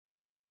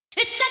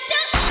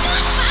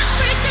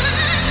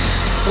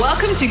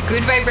Welcome to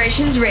Good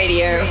Vibrations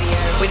Radio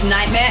with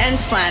Nightmare and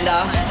Slander.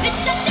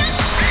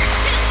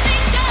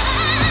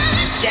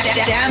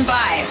 Stand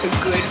by for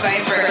Good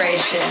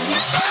Vibrations.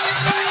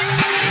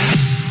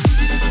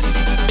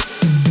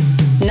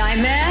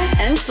 Nightmare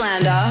and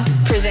Slander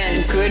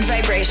present Good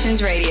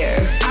Vibrations Radio.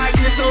 I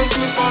get those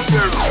goosebumps.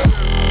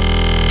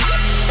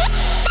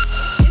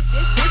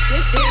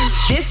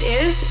 This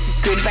is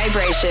Good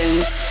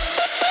Vibrations.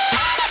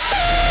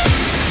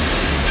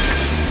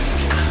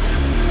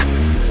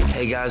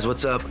 Hey guys,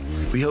 what's up?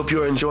 We hope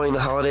you are enjoying the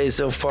holidays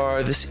so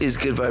far. This is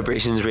Good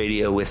Vibrations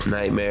Radio with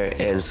Nightmare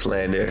and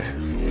Slander.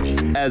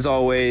 As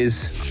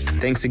always,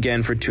 thanks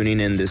again for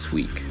tuning in this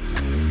week.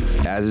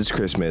 As it's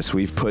Christmas,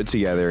 we've put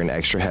together an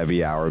extra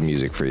heavy hour of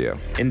music for you.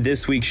 In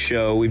this week's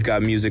show, we've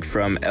got music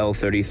from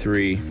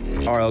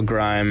L33, RL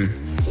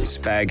Grime,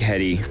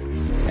 Spaghetti,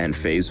 and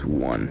Phase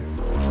 1.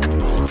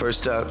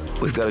 First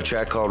up, we've got a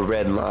track called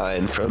Red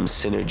Line from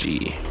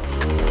Synergy.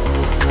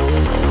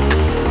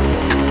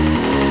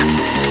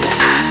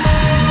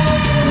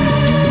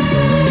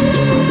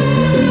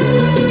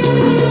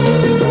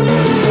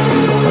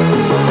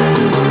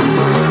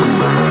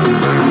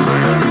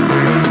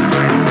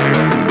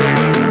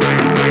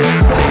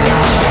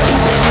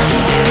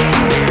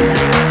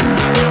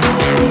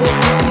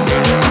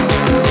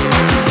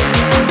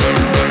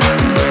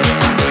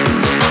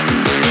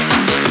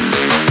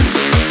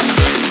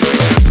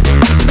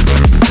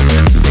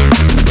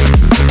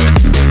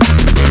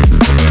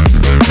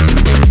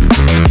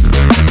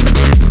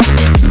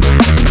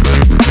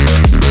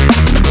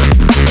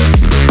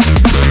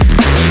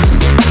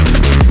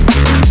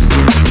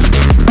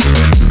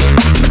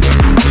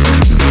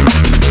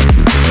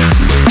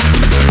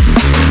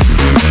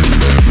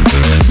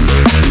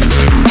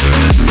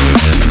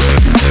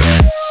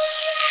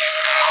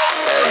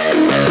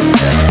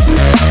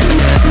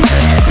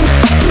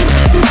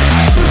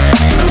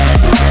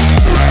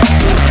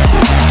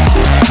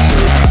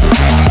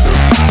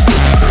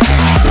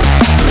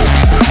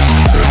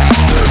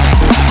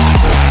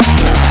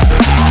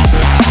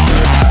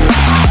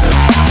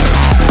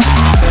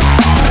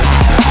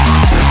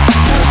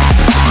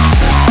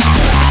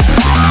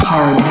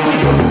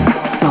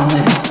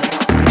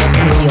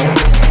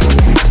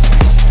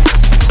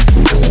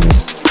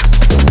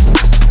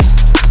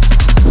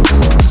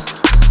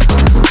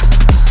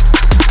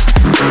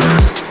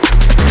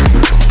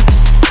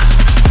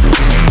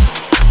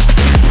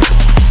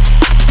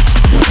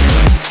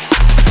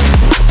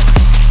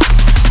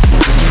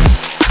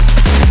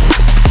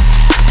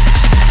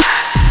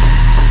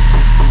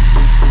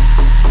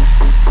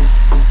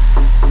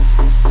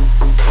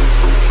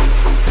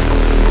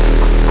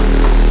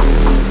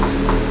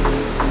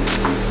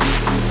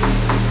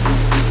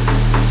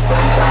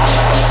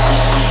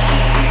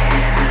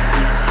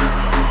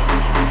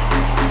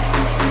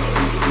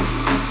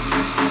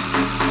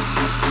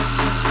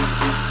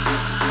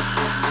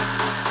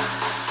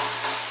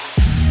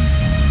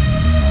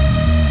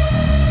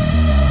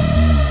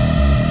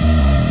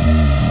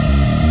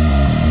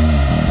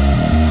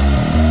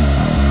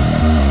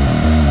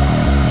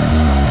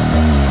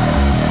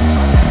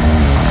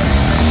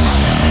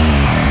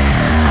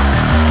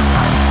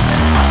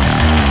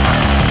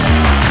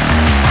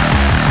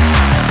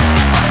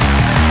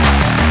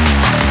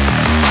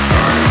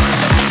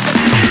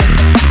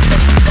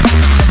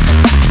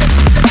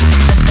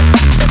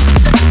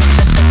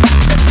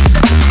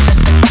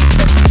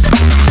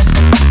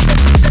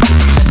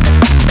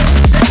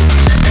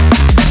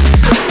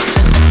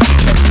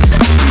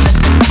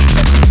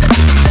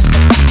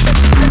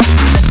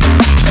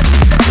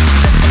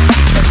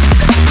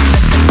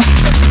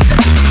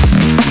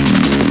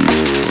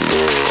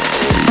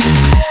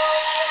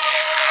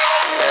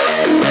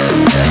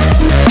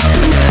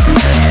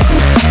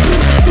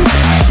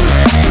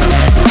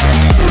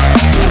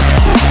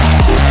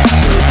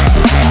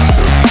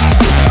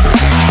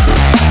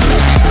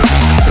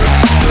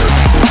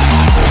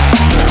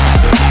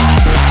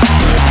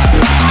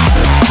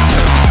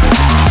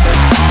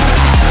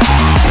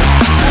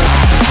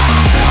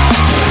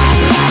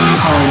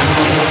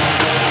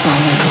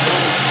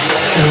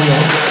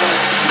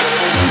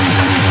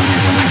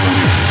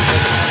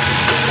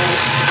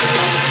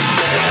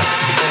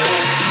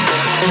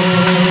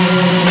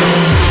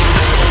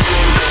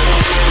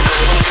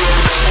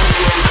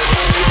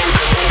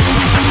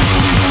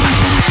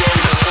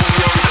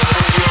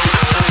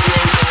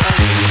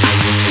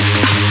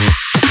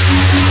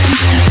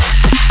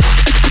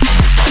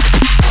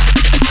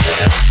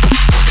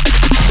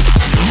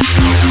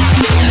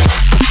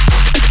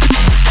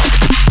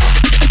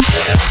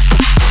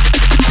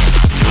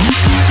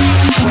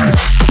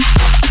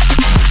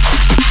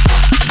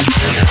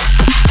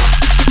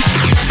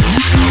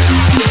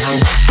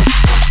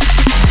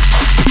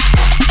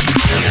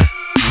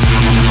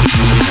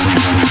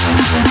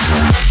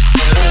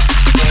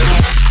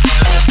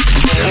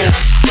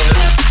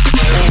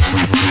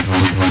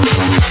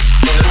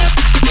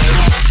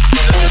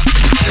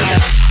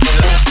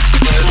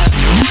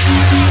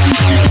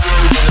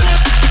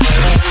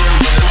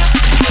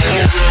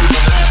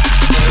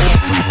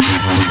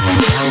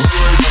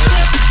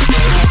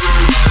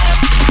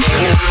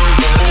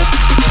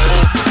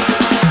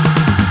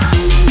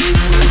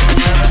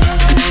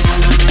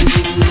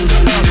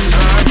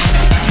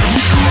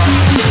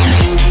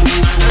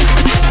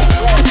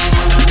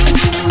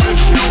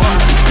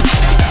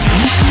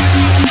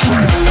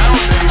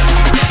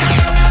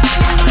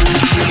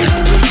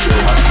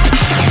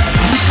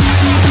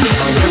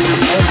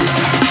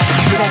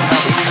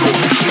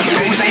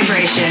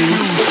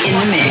 Vibrations in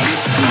the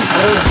mix.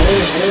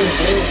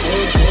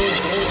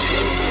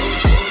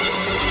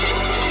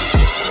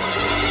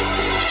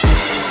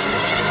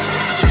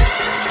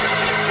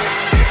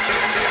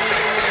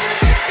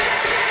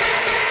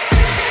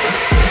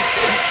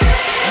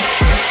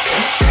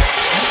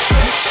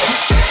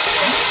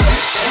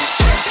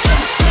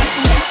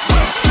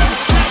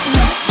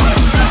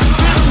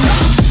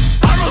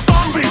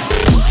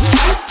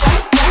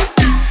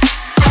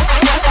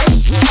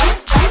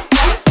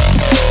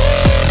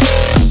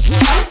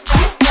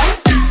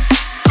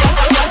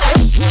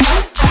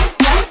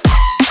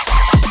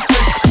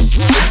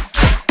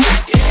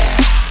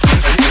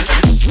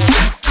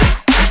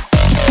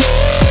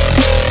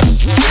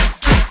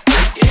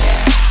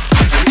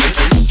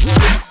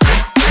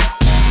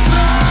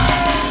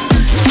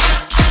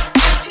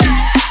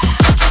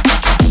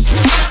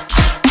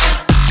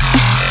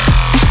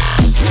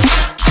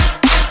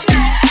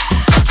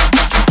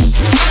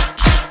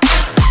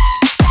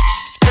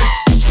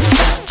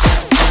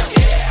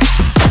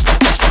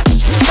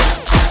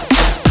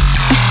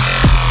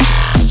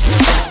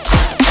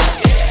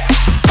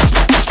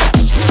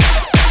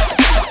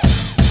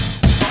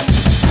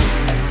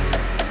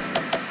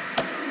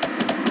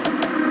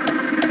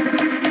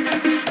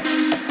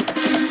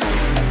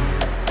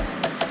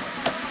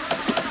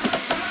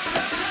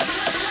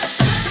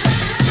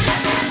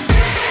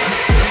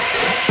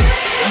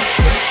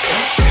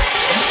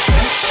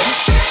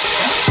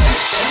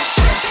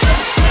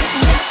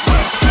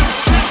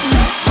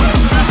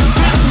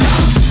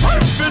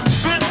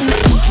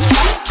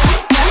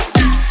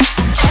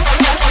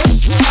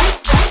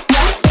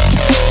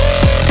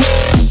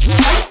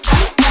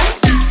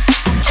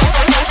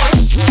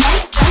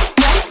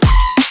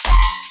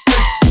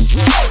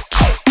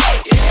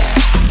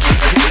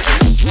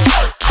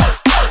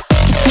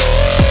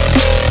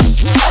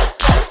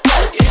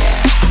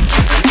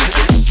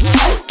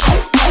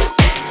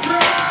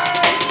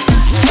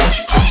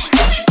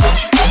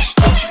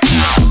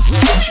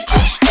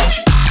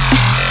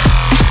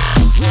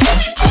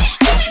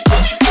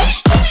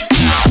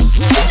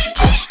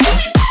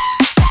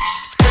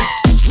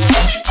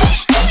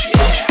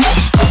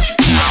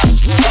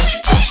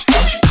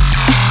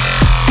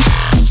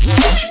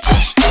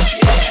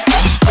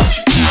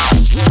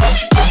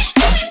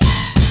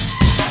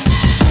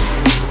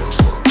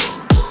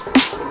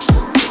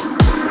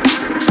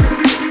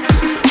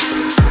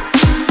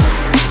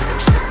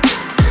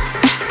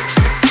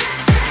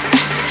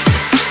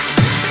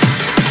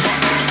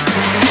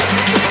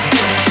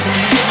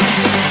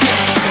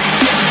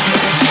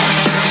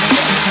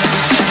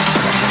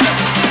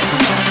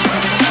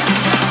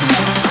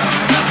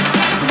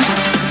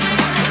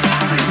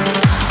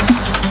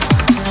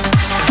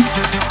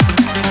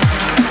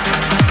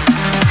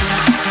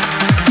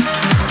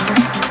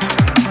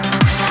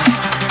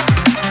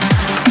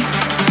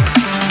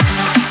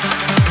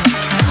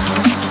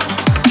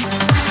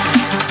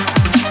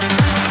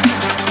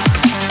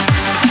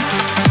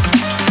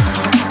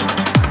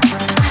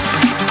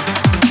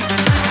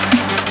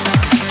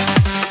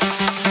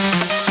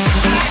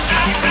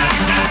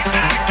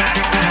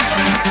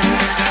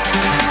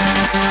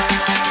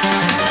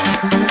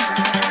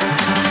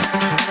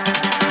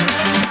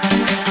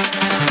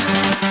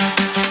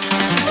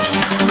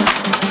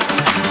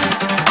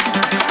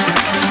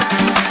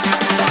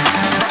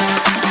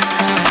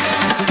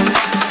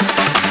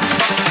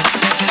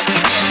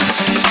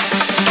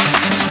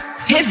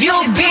 If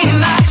you'll be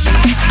my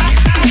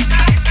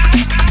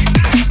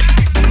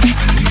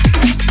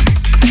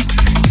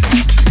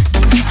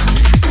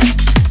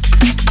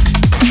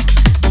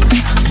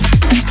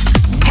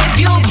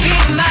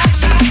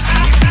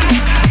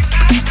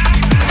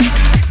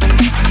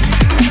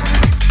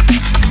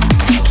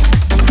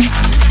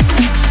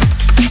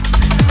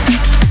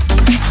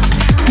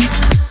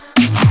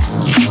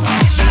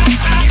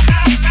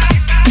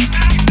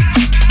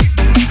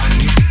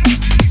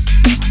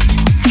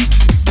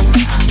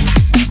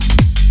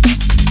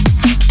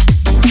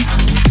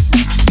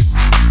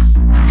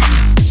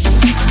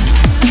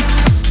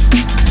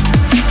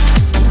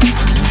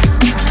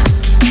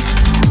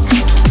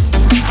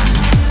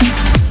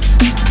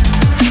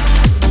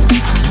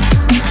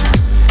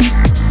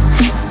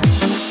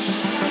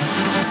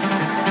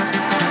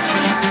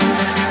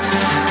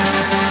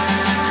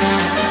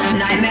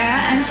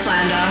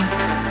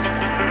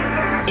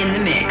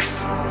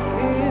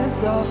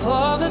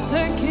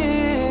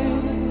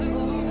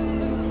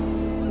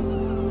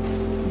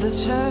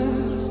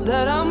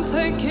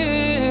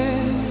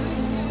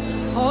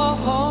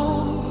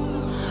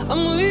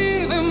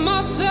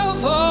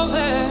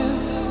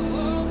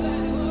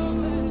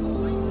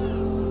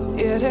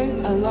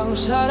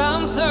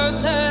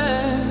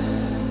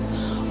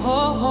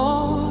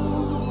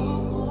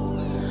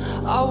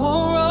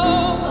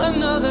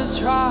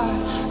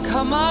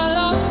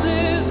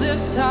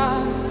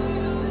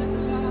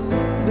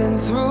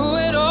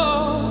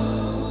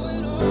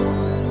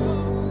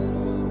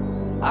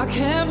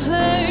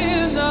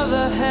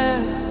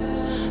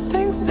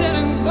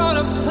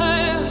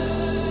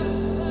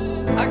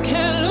I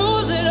can't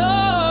lose it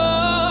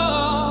all.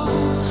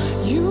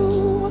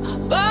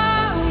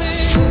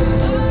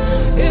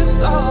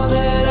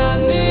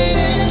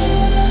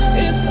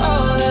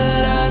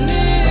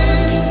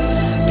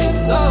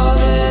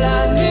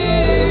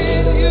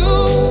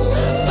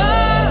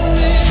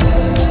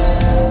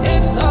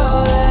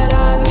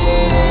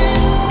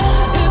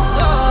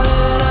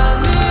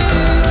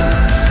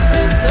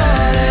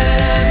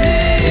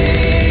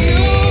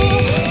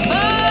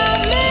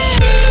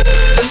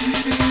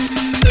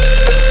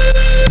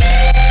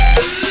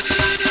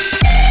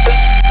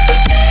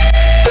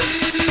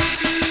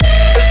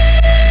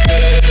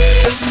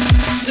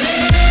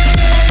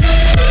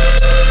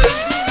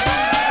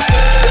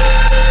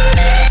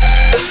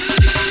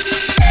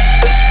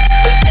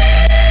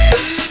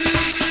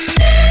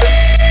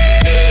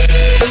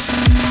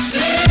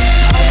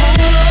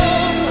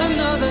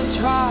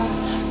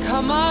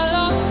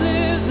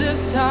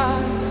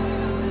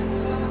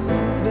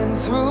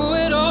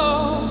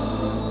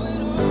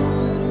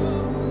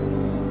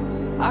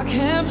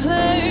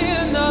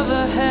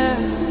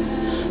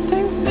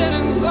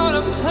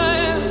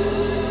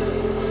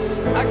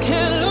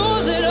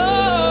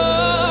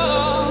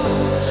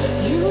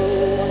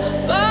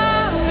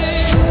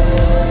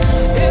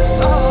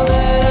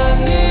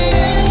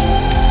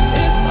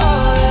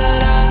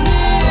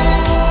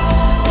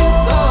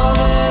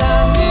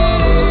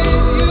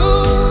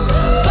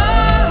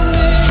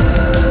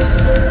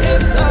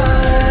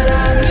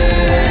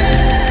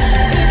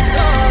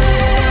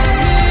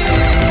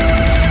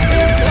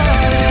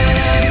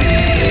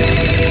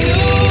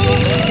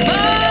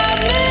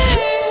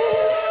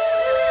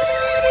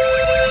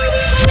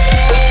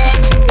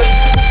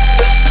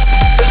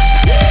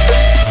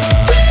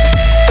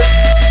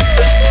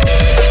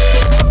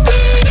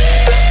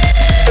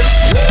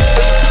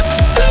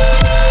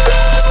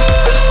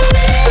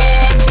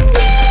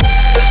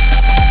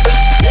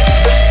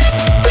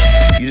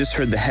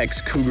 heard the Hex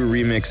Cougar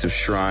remix of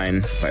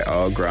Shrine by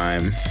All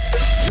Grime.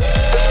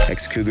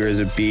 Hex Cougar is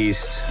a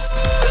beast.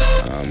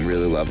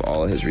 Really love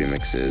all of his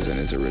remixes and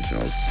his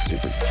originals.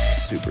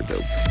 Super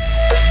dope.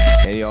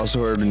 And you also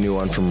heard a new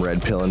one from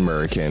Red Pill and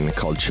Murrican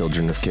called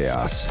Children of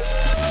Chaos.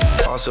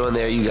 Also in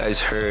there, you guys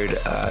heard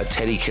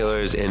Teddy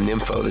Killers and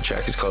Nympho. The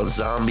track is called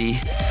Zombie.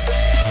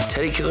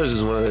 Teddy Killers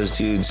is one of those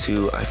dudes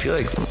who I feel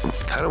like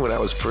kind of when I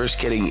was first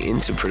getting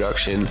into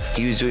production,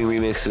 he was doing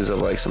remixes of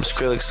like some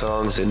Skrillex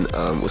songs and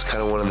was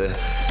kind of one of the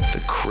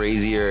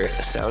crazier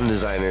sound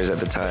designers at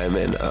the time.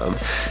 And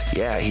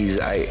yeah,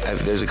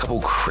 there's a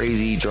couple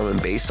crazy drum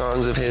and bass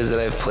songs of his that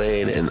I've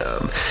played. And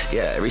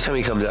yeah, every time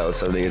he comes out with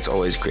something, it's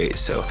always great.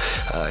 So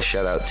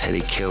shout out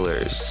Teddy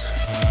Killers.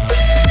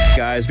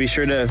 Guys, be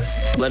sure to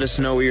let us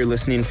know where you're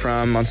listening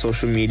from on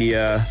social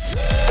media.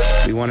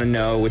 We want to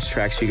know which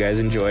tracks you guys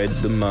enjoyed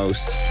the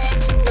most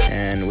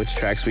and which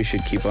tracks we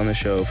should keep on the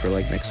show for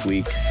like next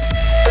week.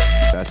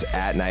 That's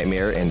at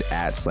Nightmare and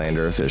at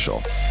Slander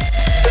Official.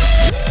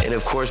 And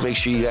of course, make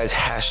sure you guys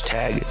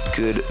hashtag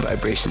Good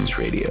Vibrations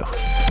Radio.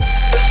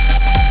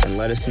 And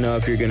let us know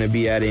if you're going to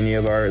be at any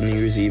of our New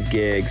Year's Eve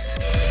gigs.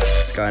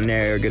 Scott and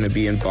Ari are going to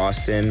be in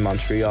Boston,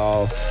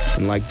 Montreal,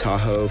 and Lake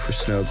Tahoe for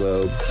Snow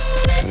Globe.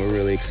 And we're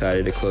really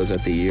excited to close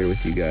out the year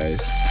with you guys.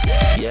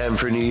 Yeah, and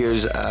for New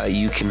Year's,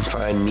 you can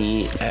find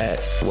me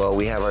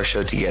we have our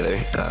show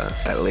together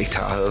at Lake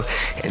Tahoe.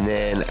 And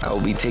then I'll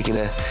be taking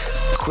a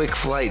quick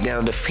flight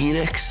down to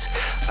Phoenix.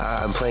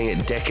 I'm playing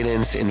at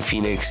Decadence in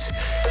Phoenix.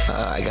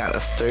 I got a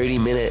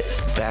 30-minute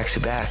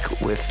back-to-back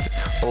with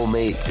old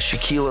mate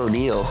Shaquille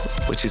O'Neal,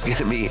 which is going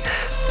to be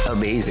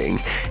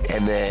amazing.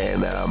 And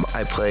then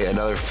I play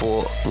another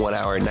full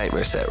 1-hour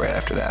Nightmare set right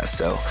after that.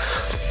 So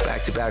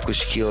back-to-back with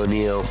Shaquille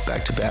O'Neal,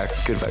 back-to-back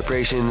Good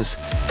Vibrations.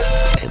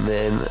 And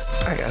then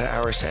I got an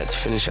hour set to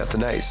finish out the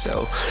night.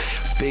 So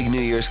big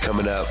New Year's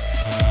coming up.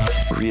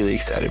 Really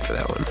excited for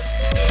that one.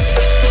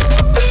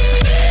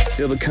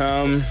 Still to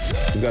come,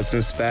 we've got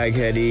some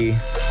Spaghetti,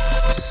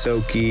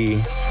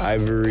 Tisoki,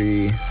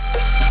 Ivory,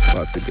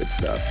 lots of good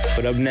stuff.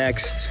 But up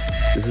next,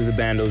 this is the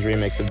Bandos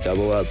remix of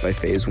Double Up by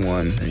Phase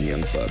One and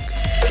Young Buck.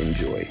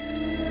 Enjoy.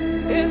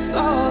 It's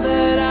all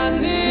that I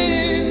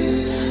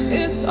need.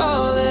 It's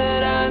all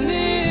that I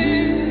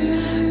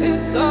need.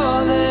 It's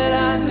all that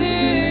I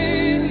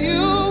need.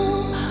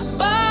 You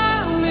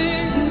by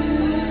me.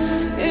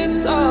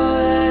 It's all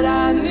that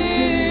I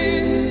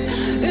need.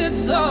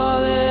 It's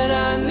all that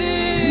I need.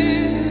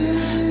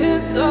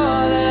 It's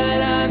all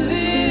that I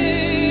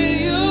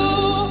need.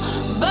 You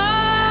by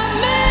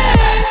me.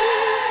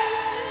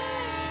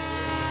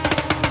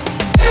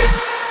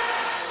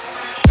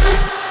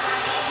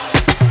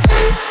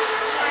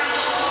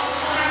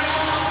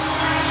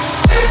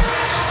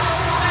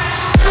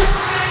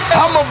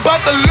 I'm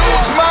about to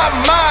lose my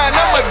mind.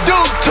 I'ma do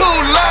 2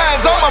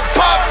 lines. I'ma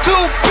pop 2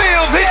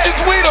 pills. Hit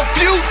this weed a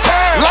few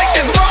times. Light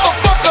this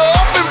motherfucker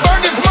up and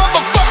burn this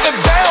motherfucker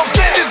down.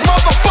 Stand this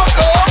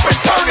motherfucker up and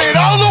turn it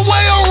all the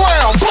way around.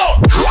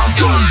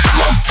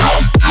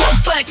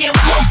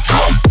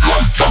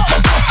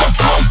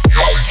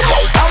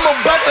 I'm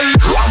about to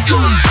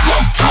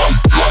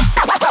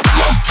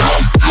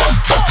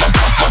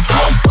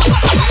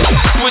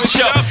switch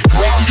up.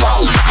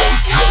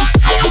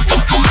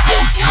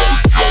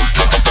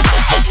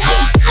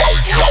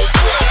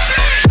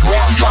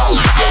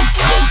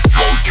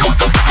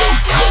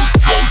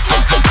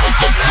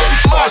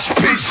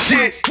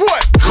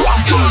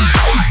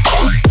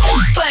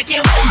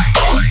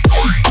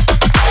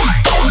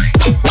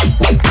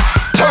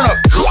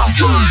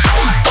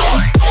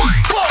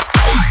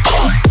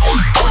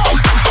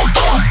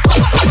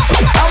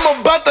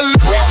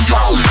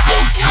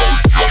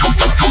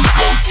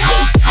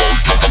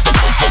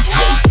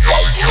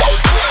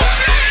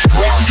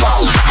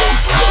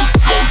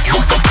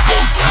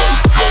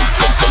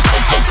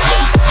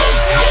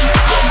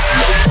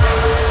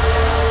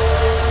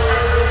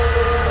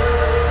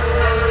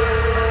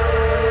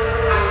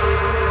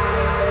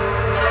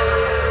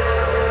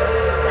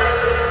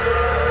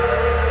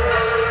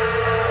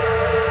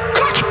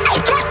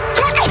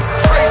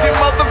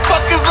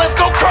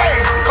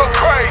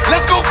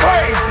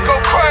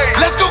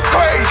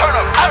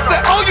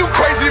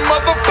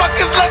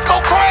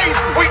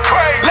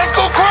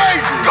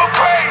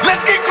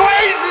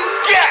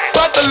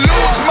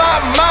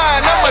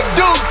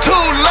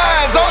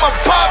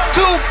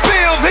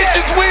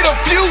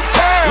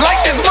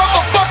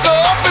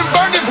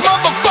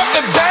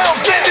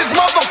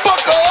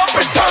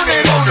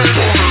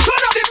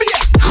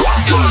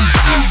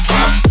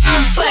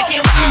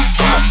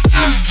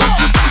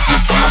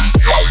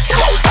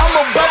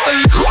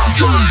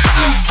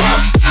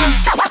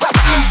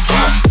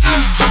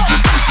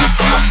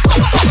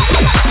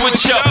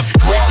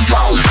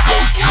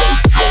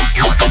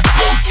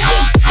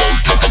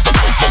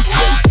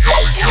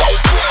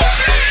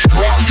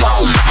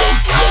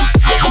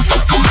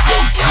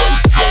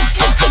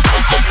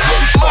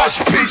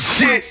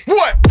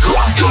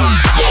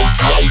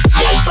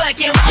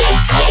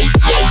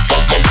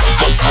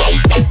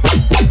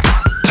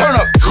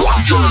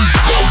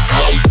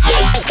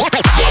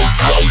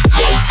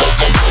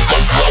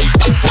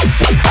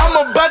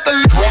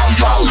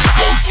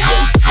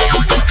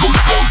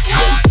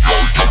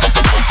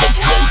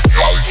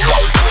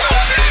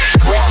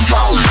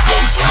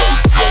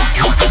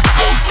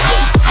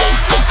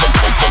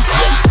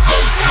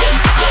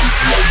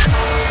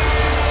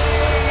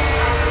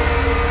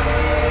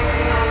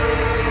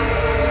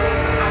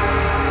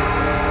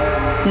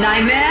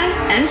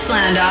 and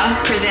Slander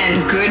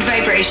present Good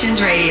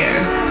Vibrations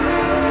Radio.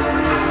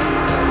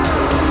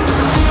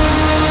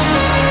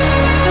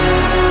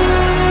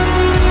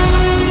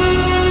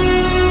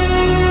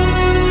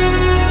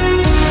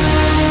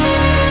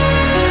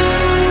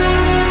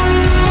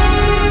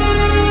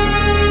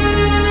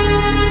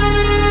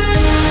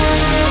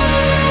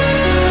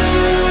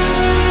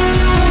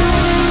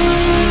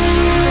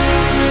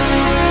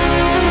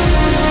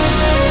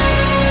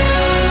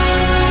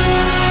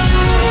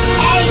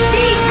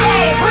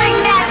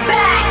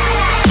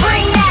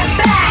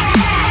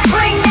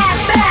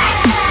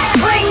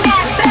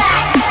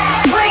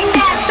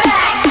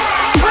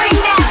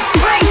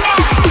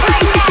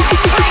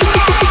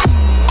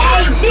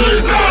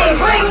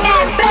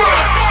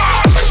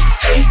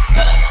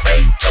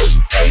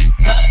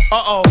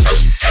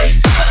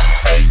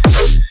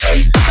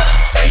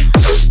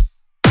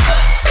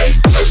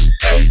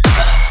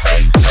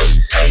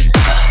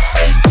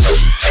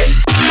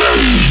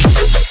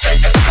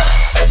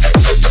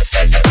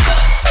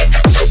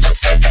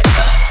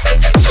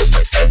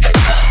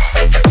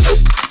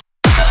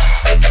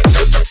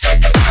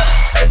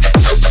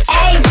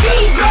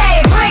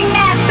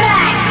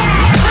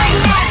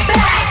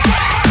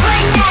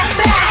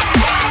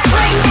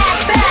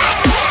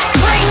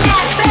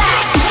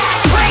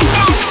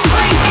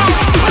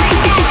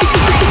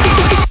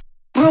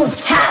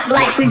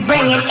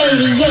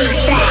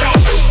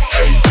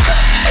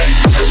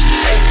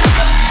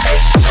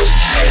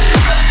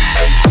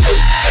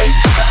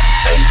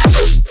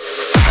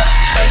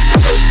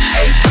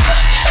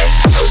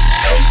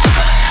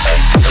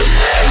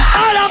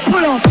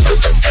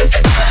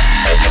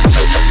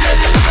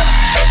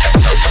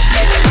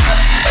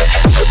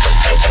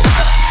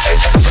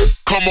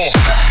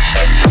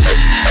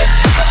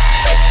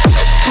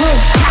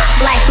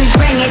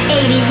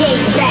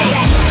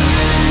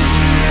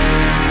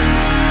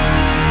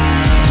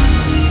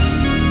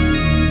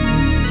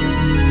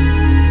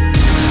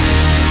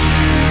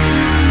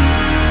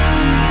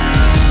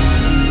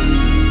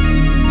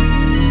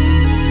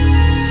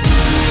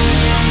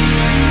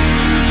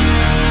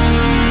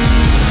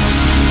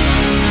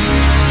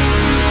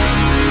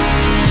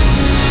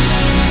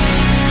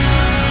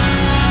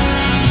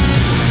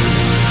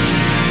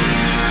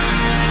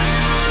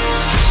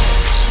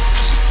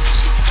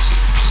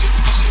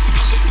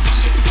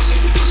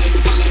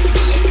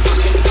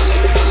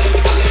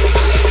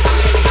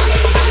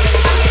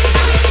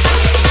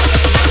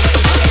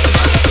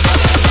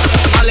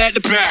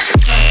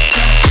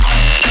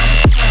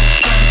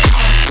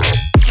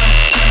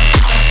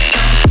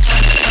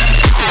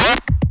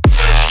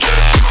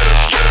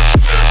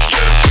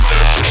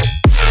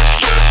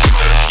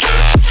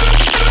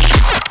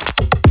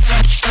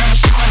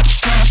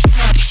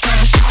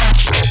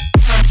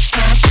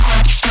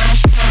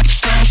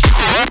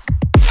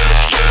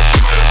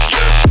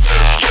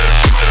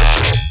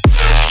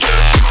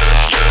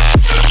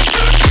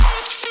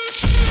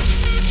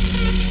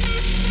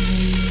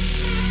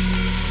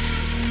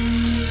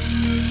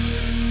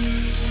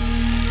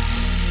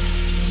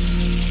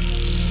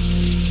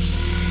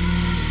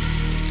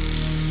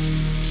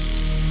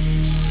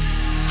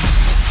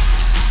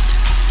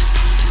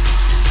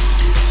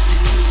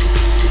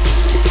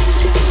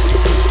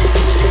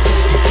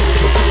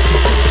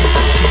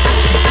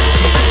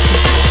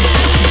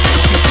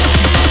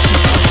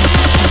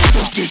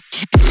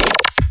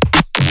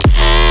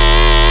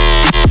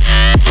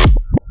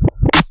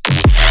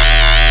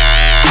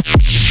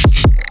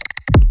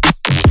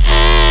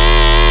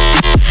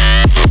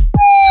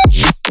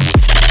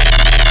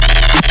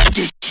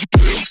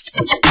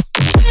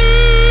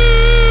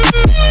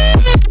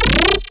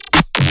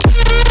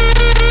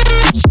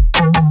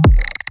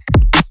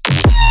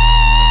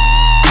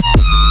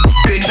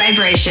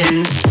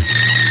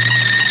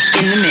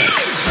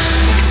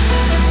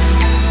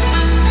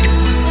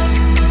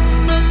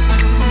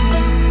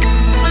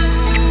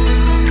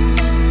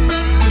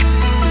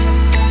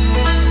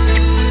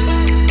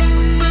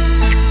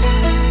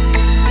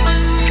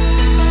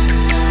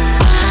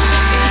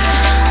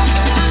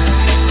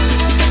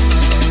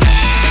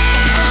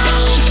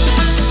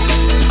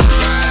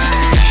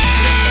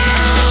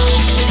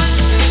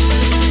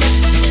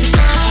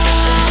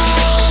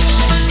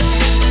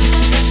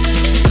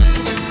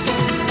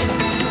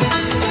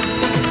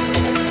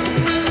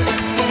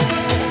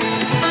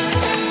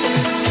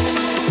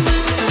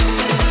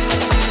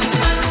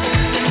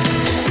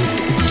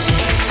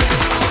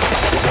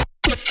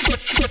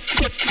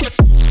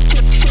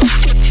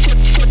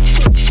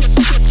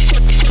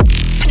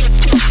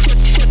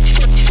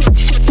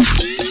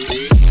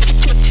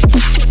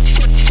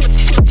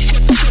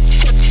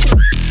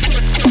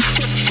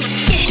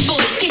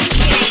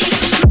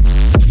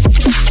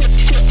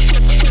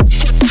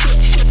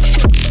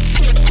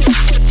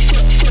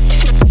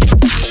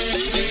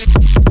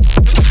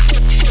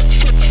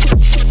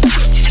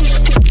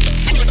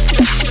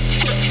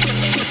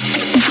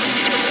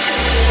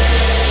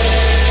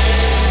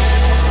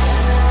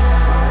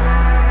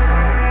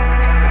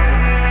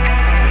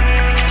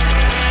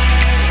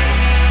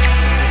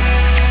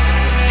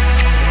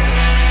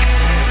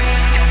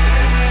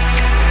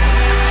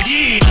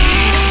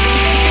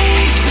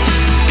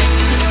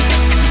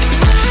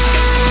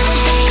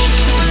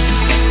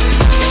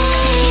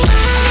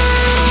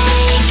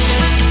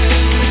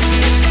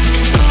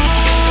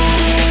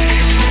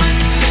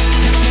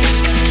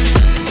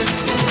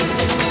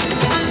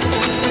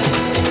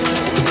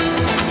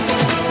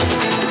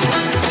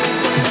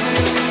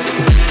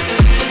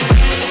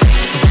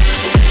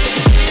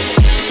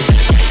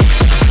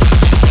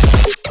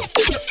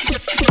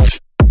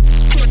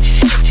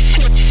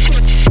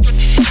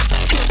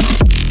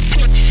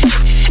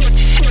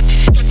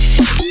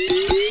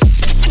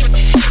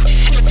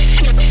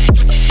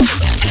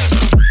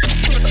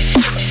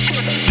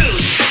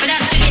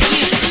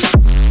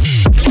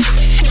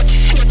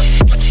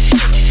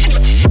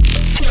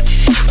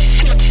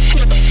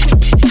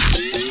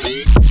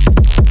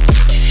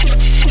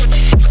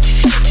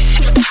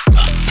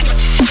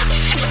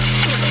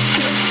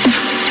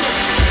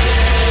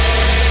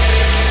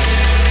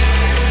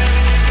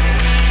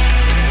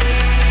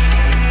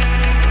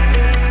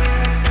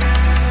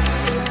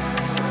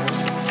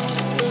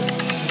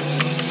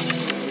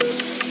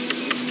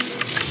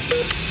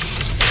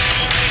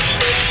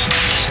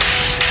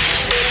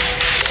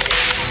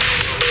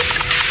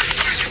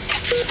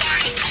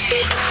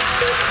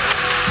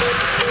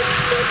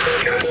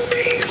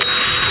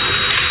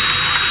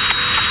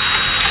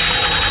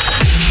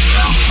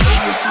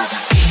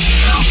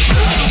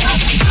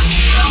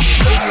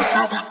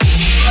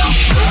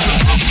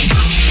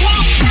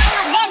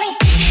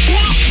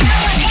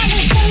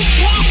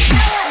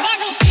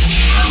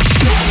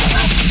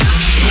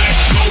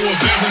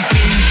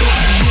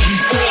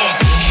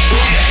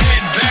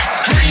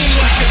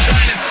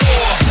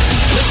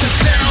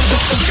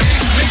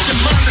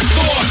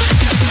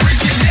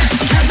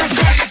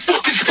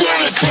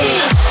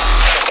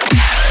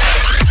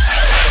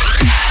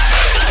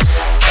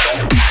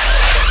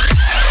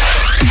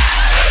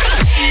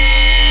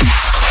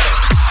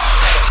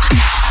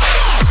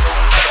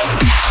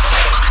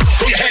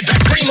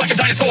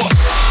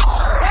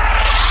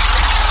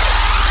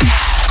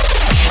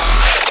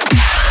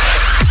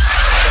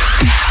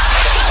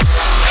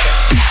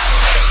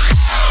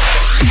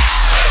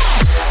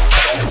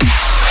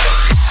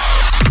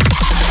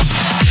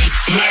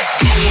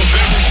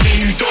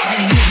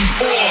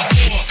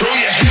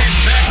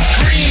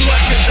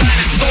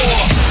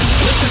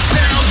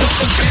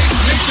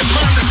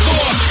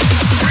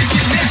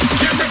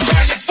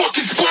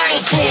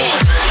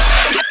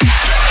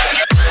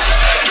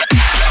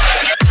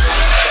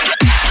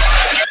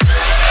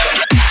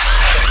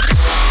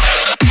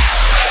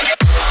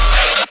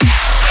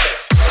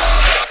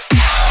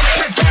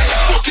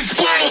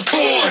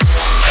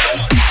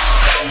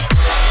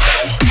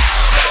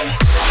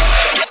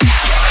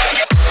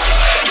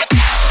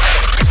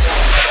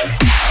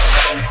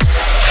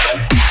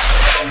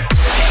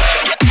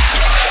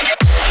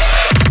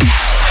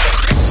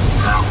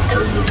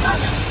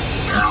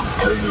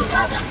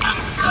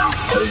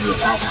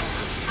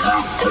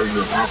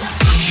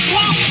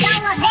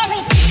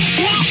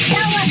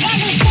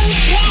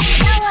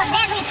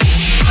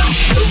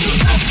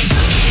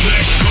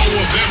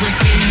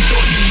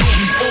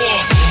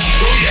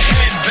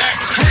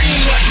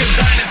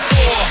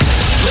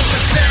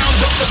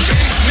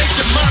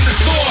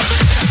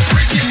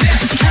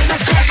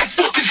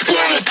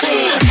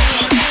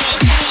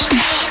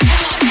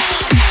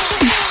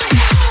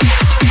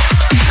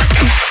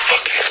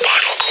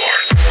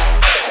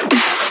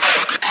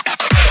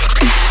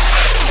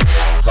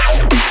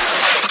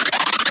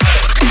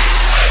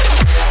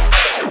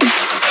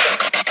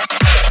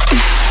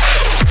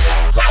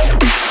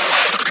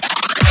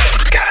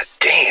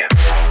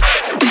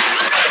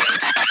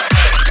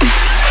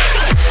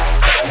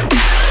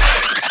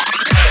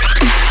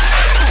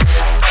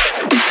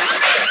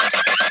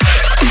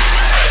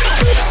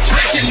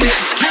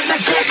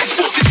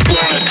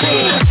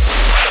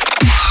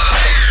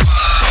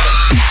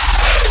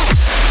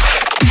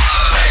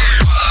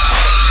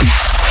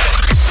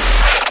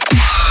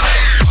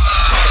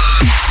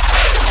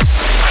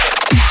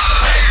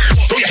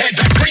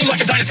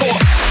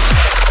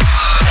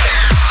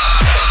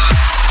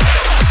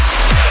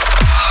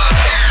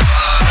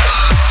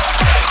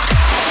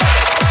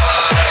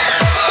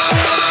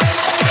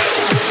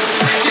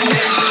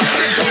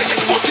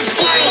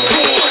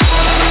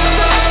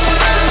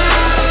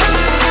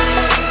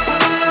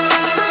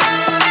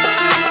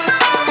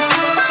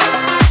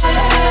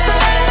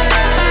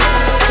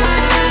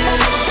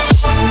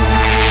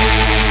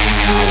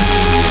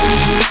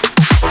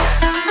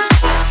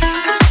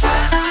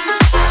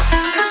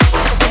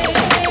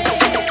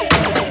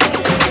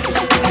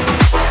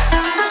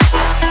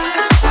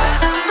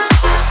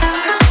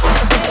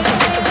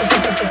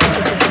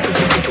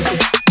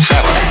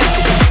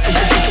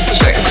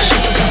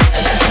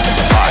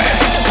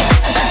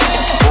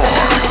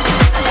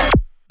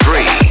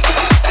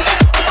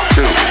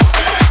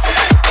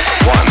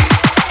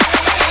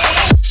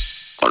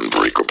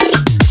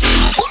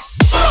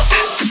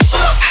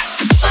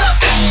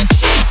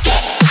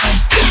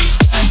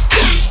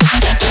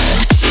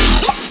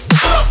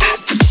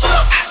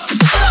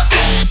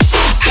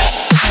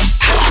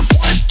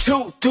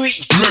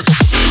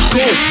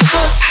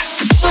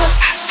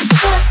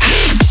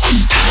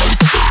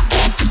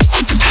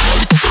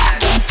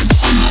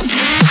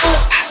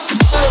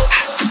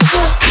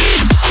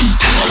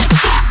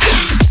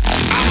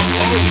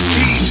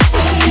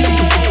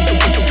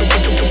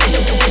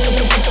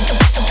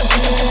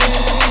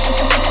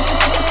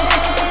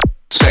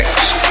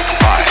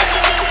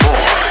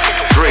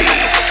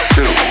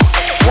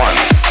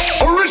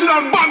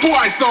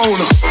 ass on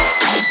her.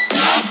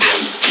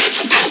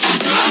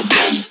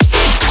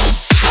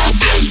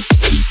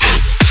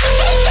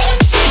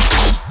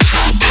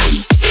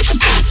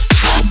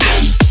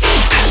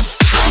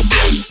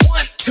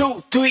 One,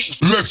 two, three,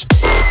 let's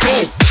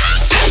go.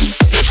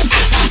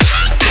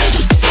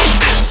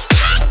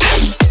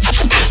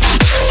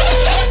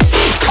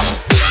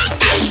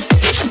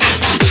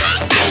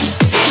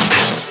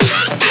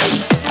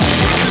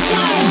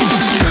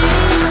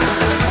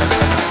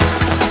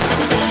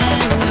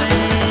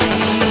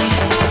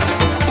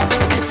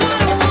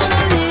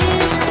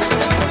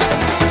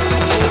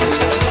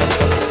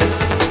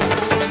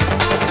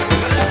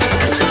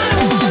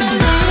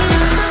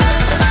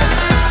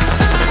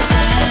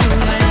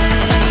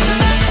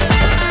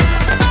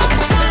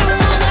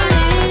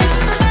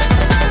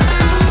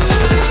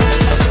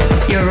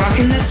 You're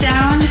rocking the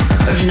sound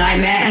of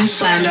Nightmare and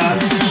Slander.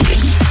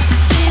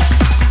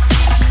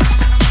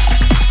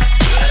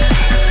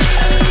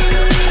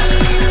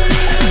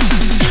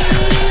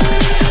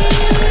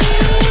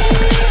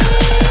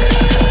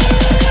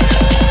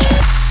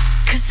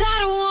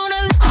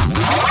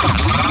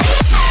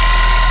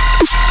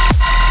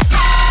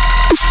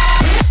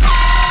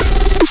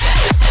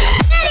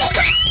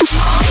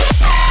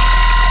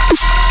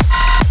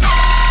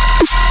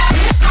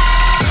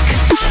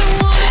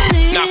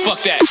 Nah,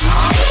 fuck that.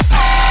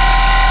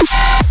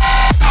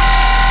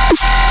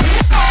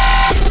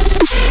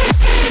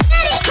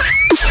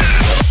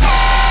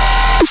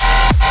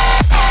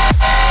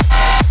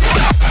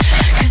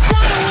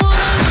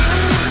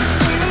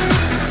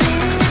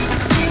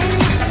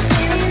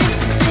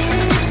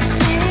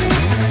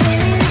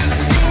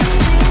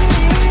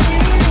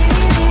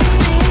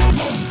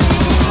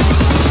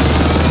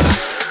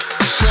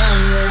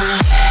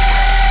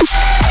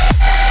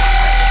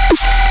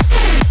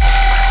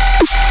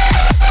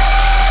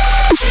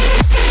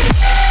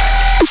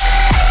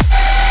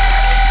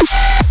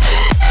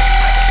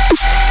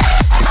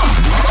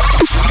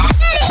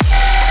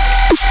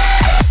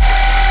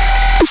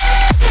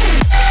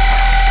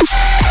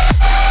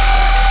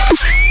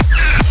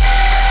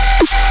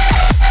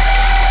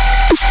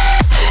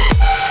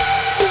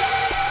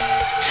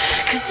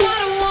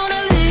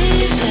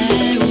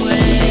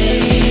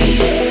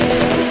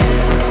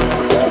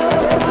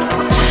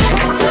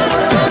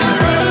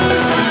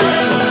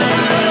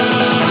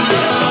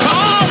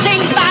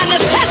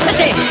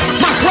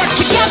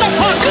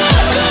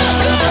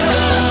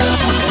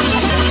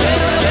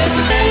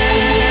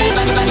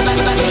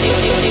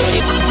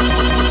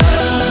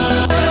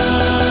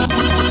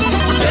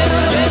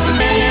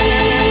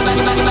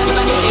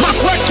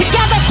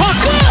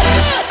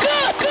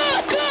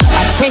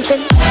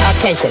 Attention,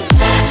 attention.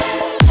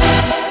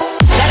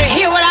 Better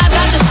hear what I've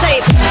got to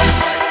say.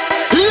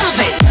 Love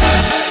it.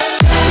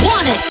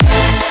 Want it.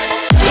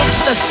 It's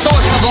the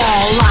source of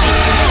all life.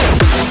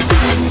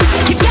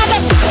 Together.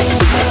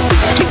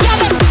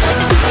 Together.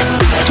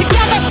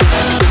 Together.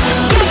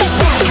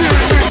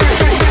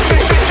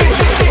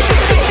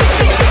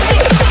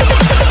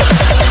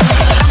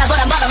 That's what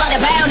a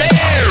motherfucking pound is.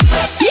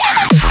 Yeah.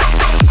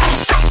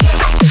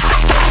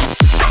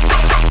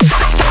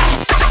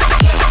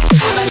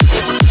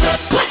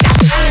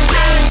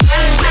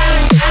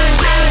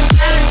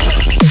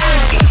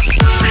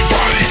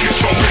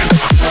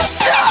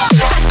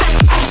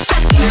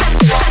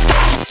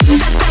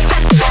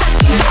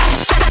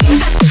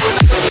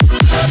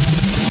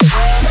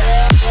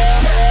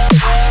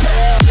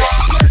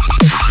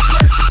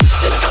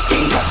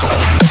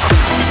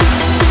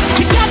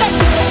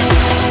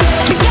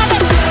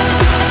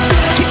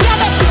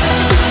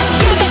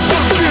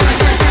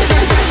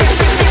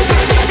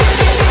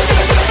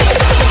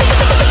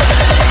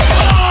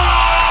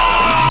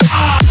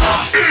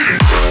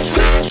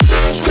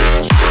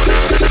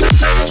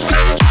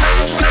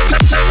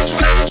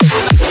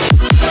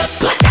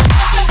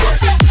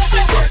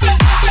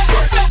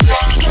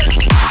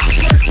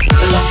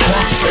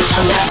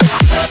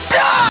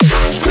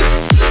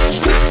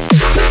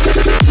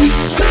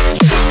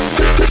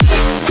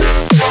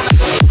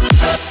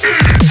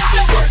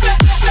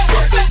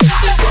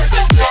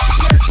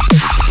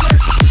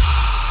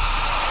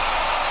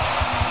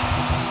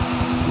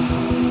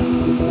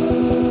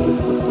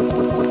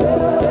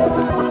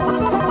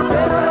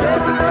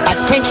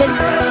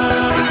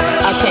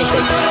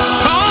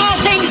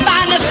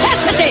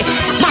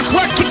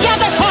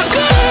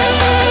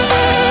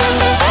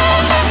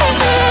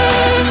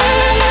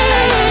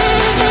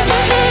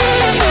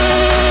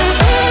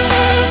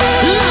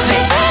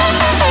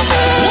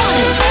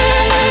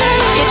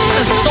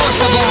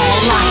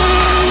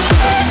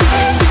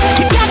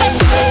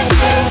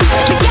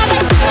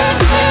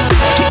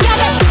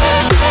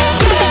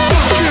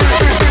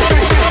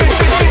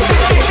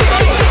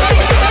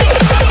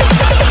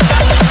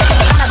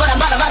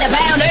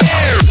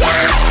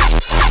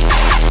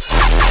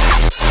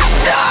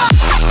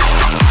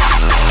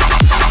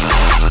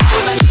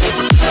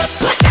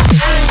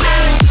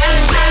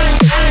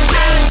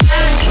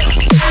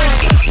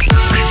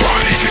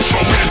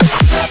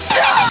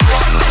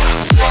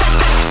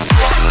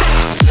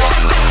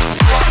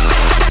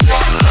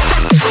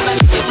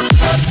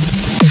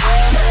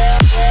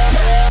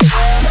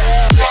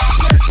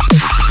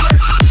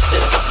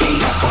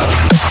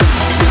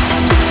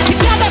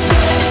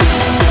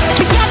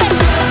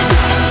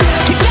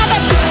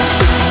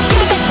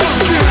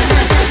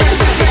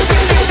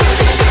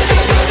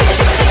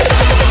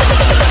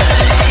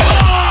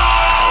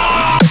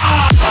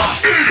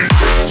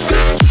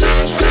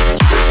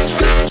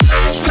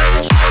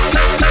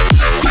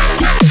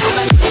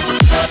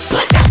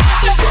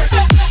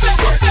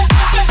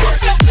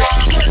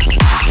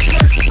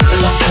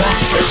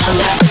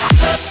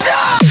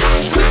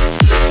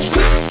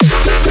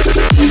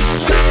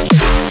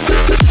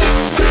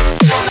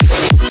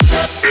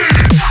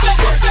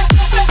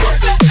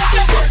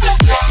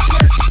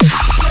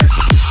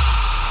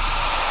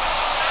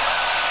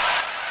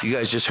 You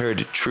guys just heard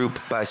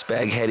Troop by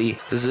Spaghetti.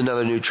 This is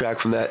another new track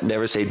from that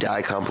Never Say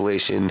Die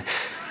compilation.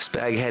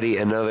 Spaghetti,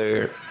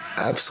 another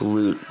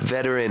absolute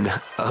veteran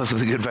of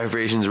the Good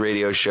Vibrations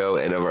radio show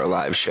and of our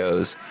live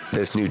shows.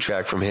 This new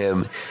track from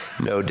him,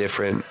 no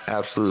different,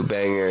 absolute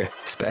banger.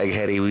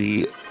 Spaghetti,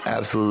 we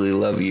absolutely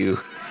love you.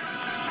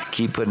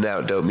 Keep putting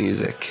out dope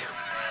music.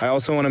 I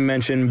also want to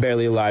mention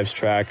Barely Alive's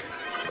track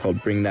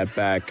called Bring That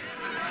Back.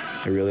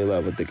 I really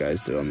love what the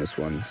guys did on this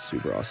one. It's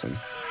super awesome.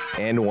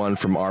 And one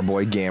from our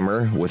boy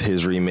Gammer with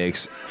his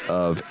remix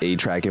of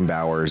A-Track and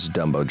Bauer's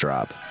Dumbo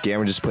Drop.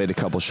 Gammer just played a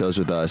couple shows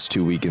with us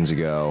 2 weekends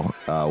ago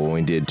when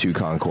we did 2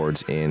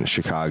 Concords in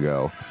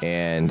Chicago.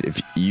 And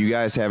if you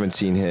guys haven't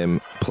seen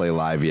him play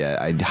live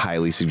yet, I'd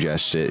highly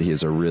suggest it. He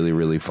has a really,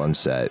 really fun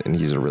set, and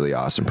he's a really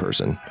awesome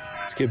person.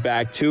 Let's get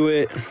back to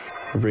it.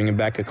 We're bringing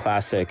back a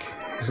classic.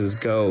 This is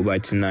Go by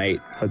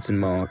Tonight, Hudson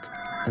Mohawk,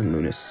 and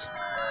Lunas.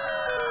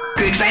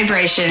 Good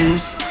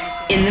Vibrations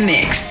in the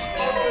mix.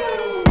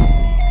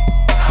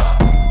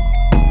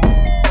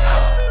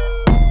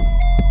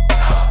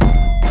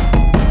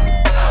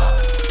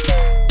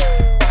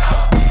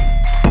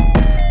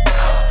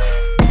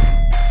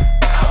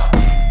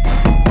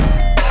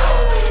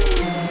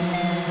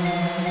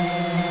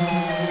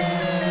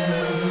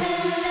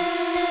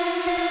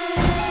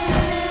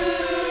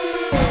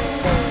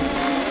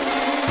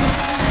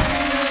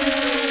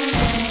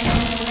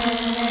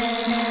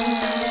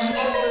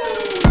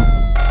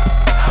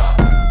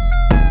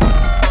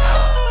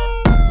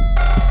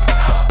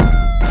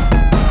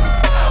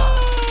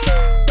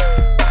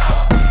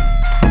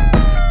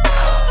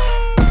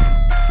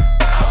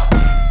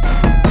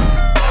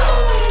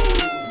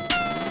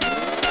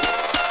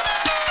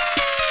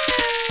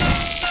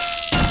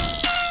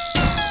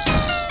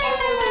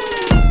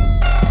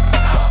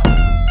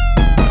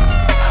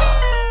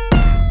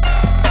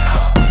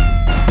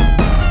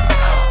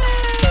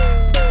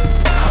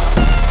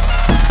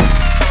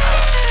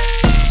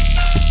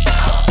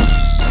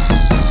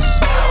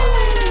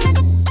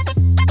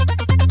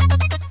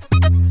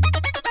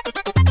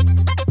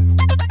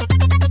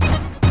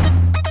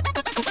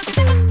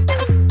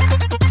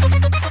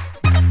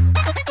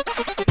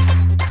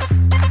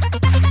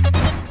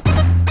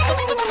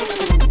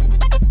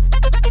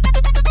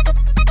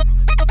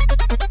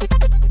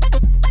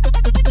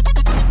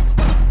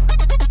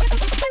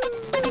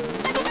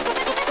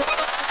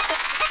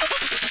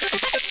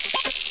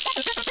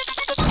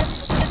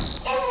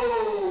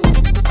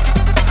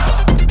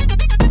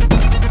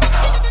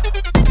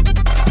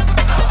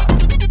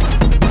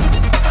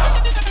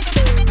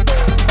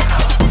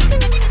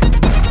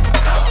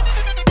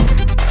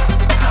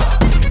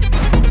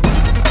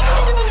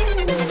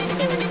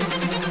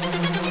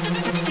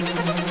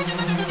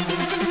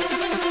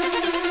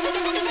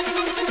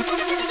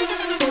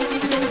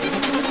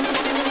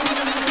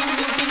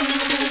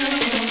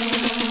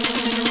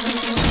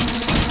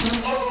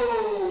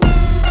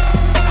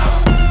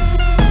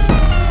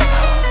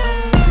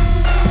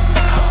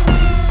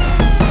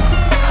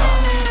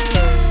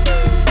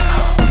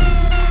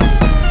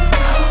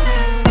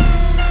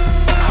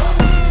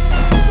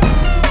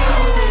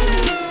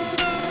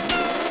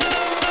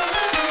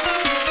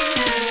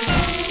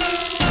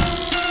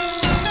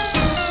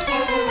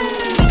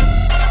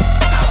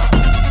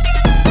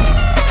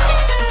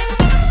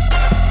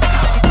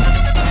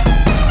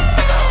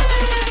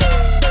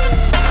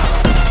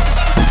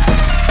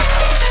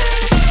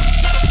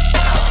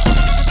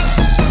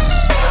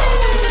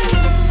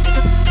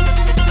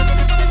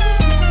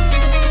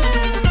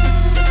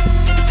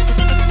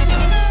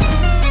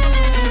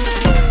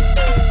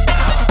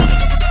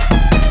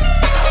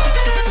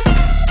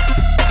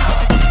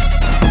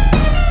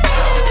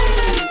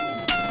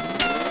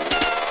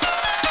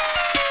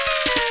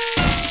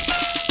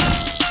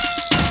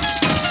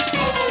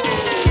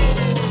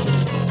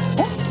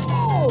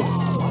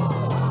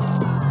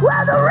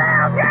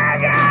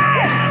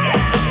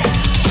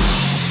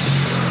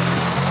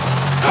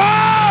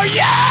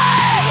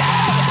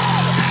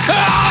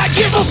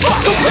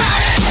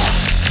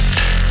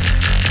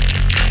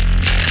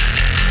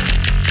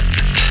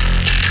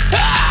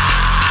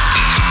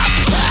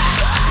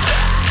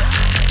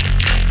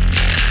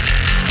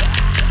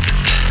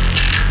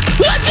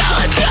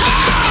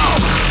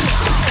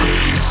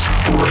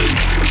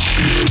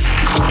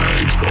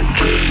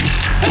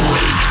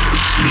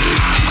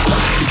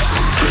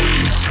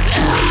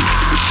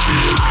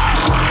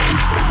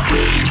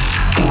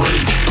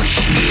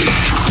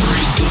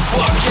 Freak the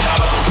fuck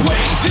out,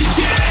 wake the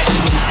dead,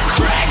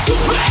 crack the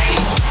bass.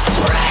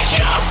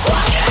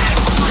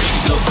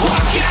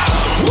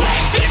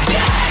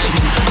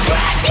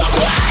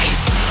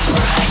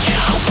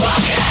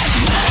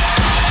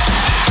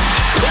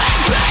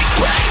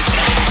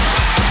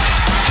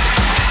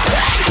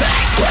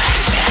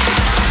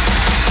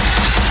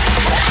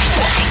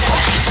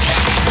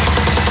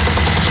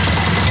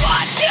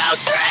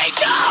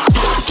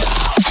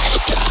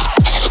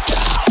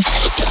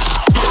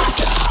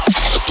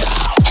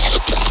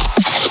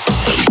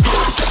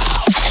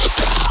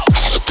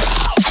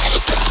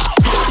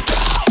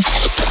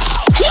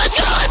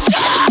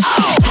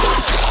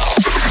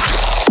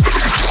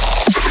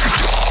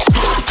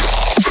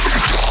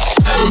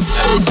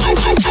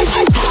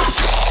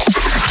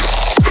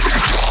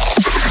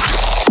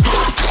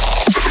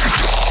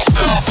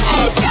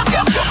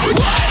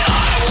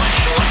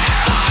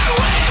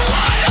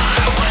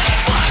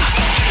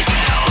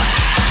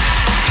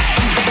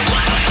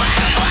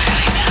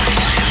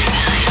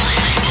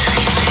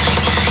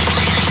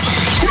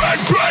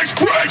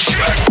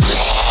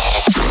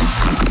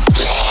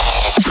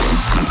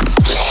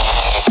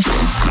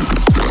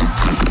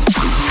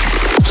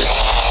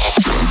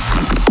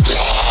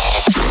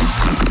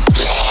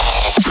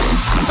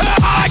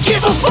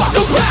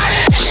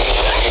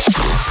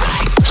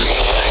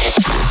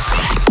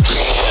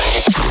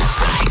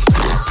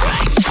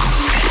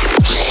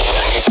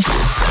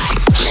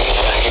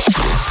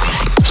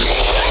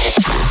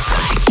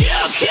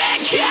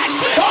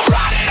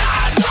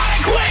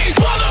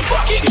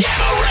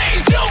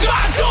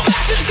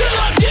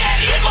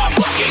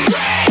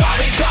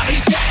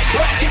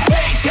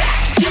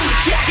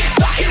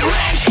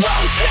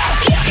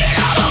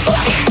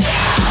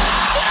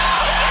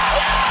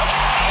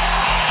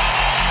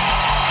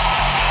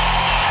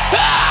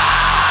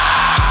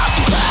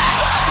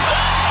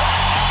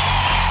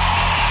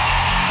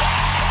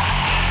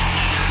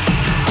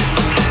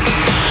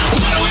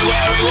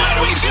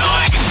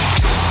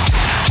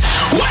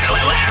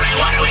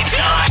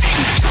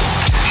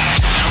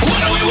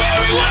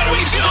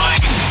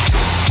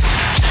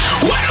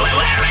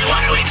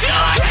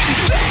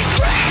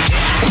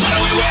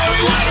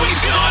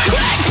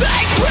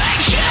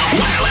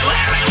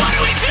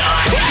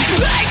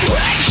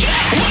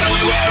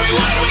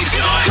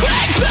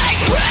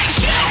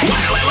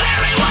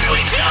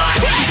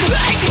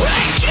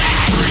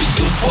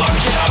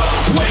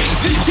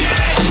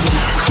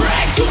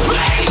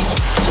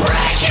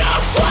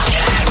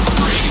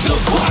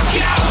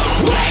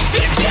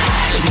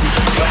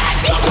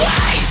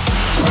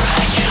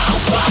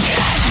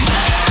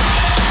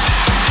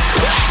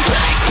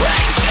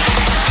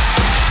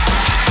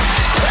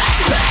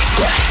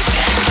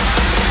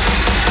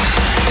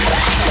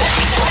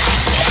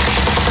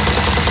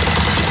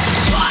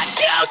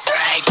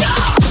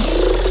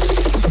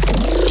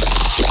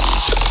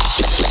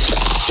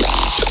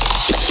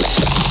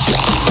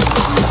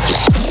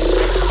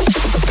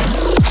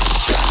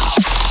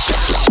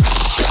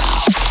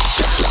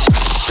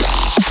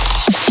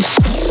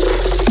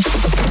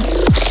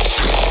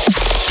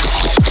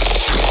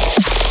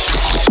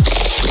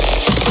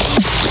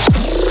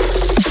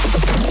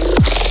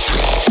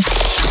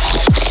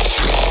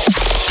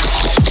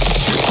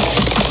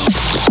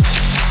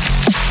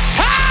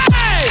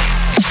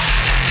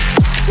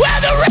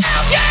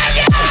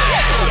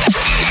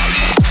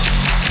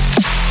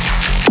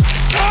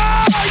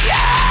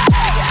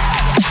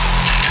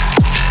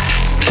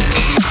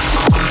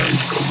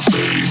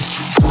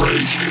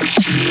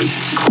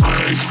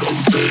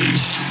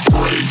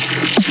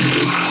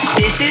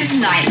 This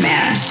is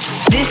Nightmare.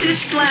 This is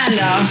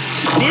Slander.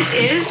 This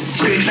is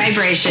Good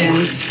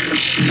Vibrations.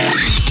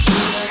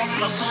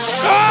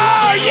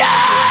 Oh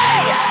yeah!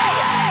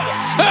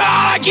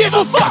 I give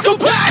a fuck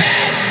about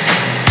it!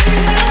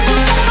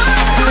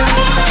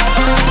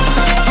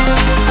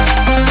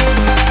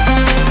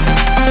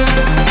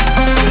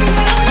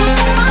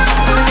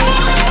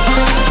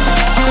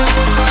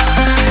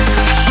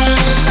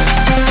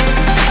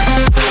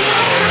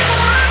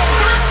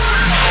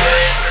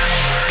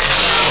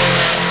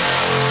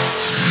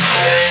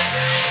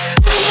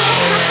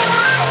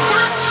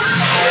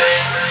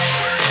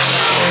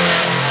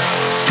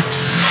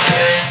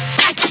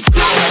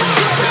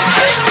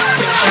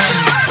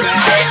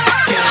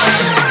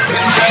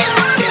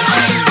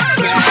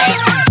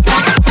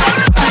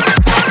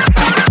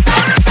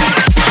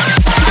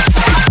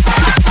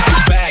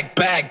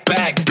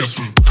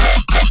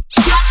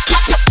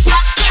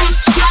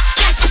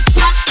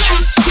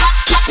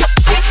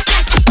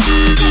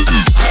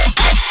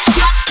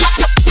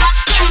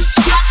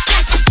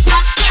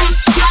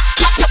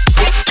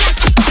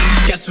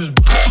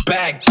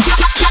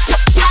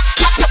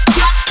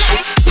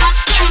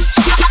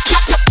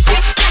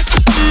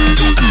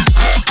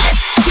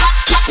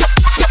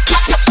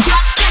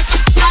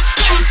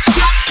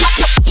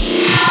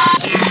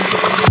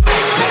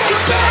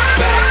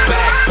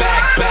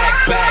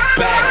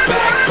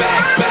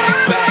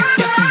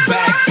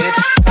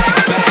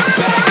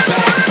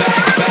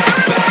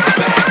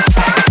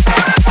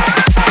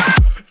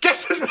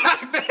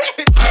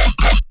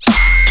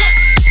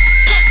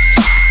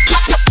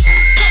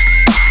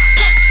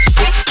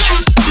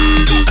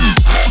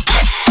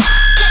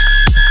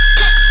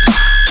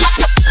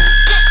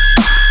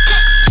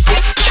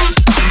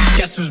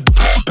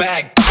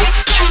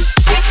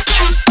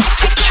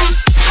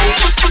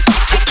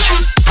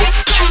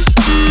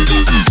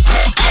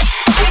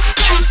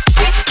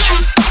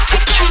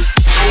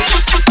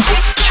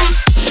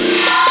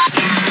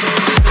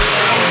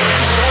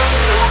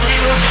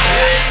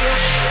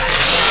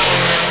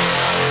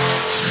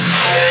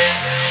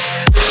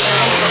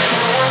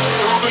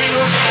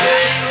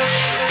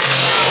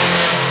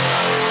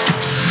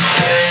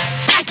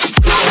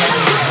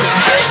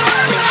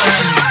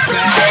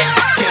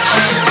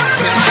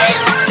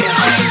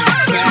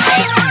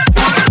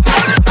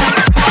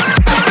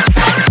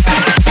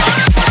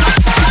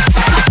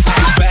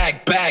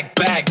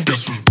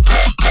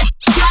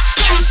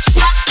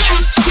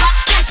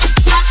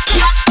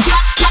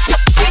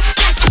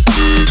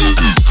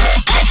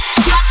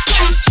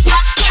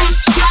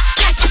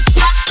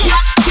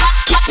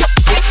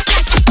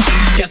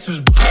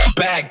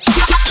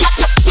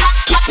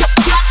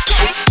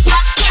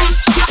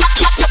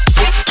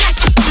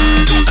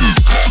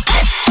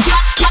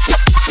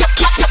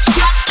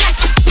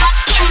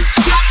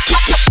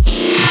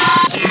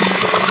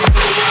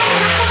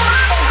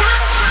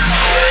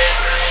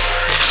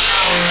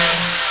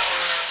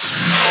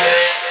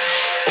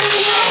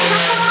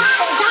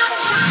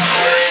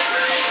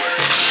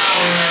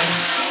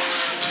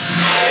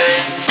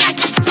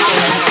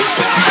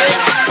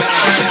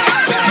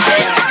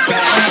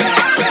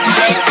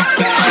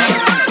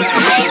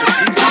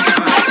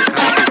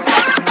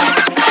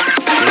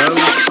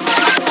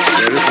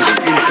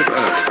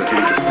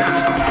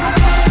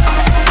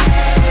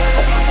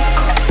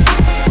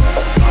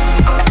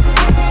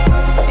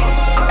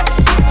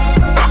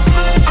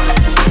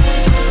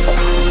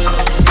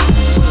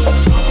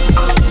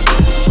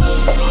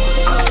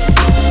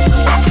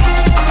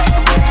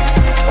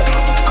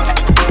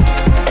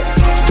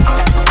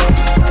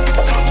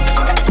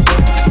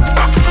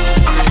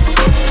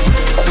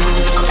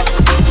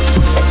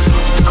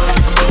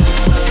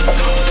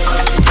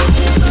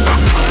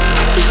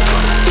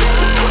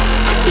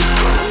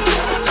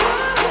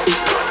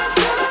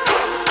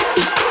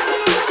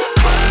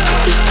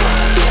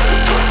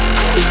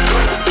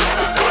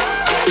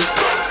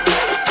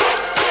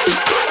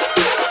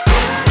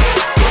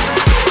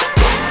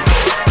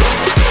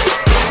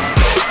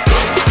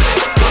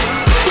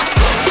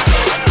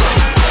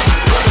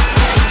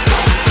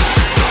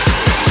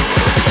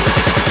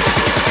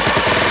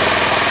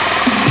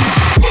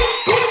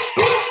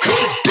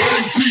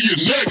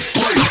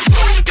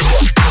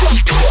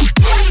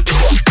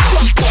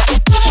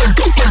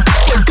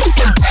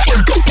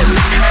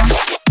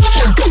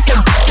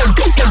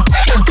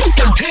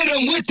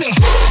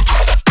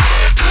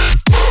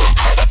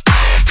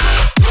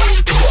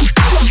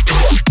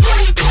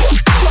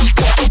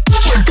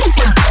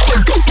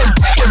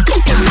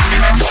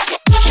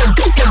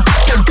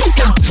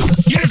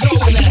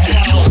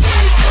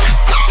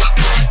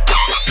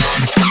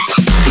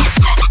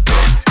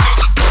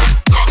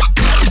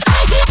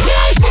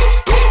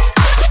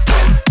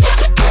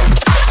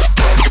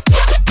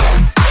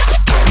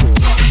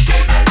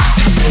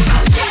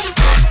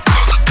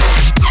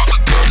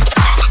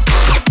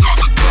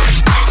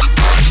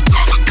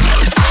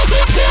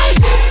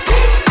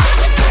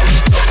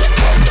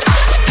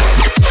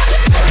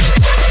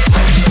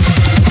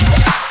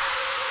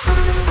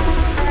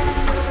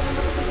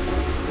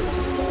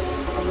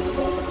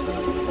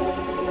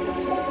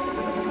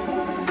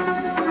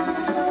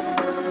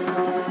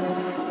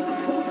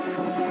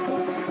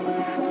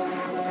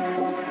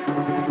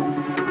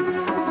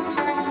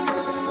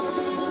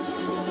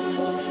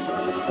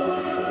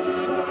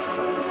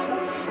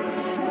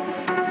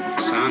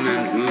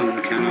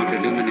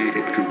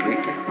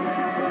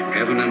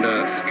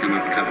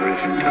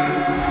 Aboriginal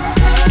time.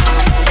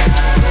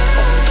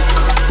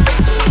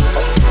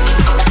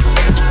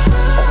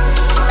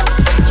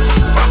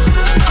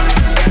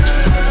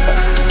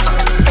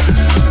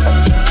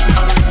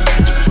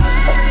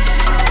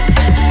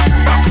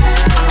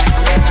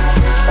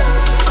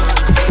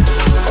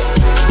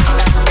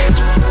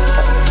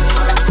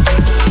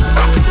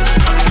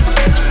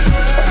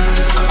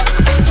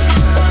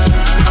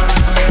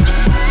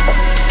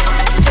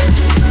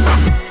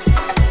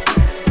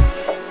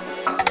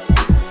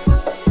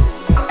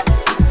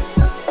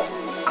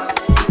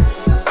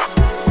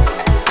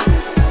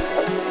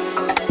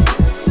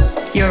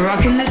 You're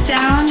rocking the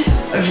sound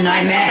of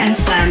Nightmare and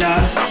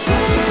Slander.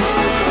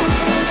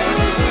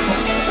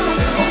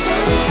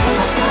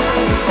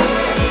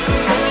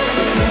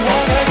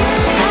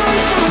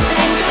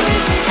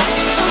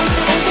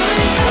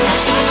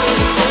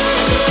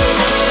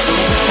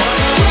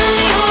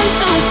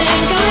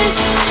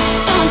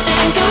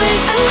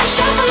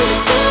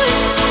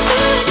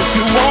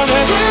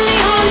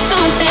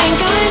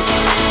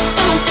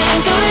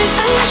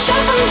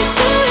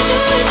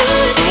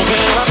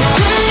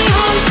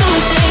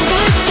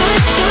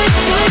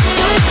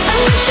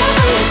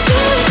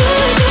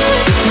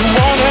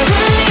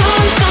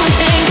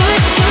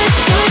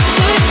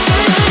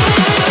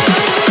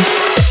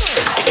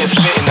 It's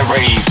lit in the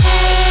rave.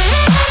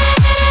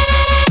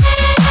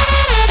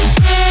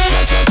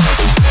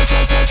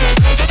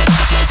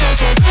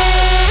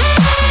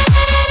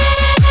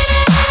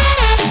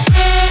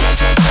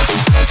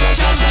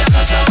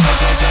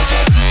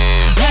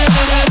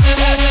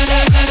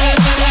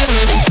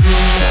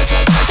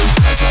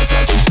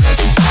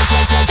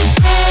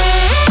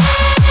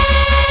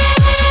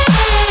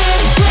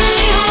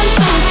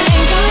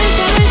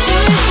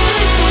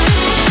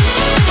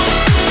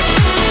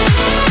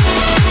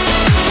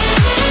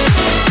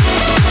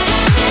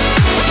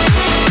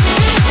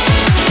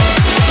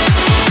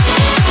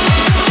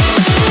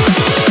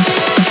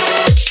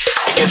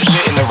 It's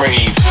lit in the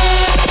rave.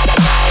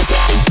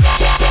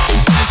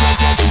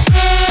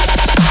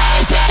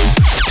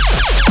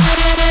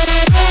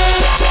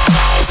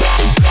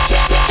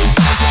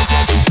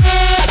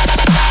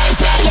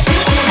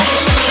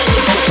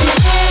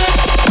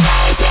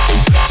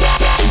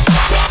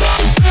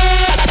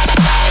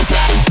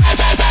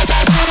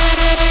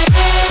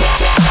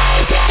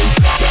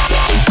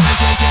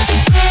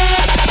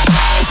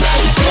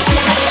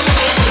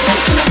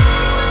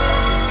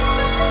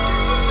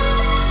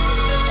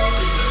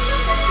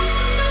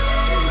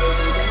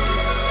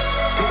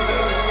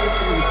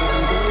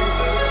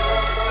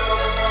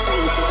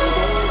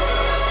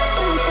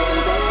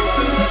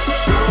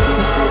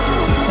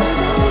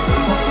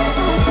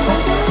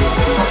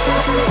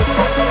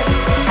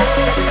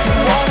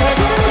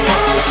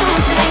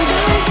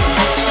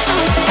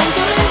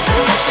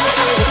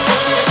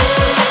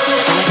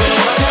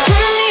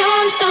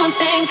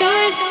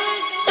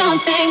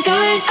 Something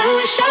good. I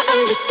wish I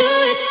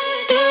understood.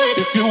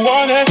 If you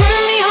want it,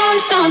 turn me on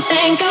to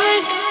something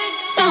good.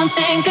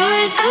 Something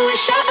good. I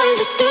wish I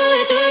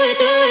understood.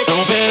 Turn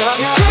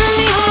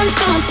me on to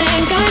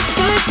something good.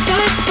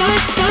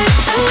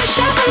 I wish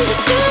I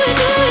understood.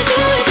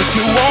 If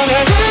you want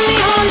it, turn me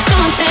on to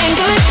something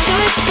good.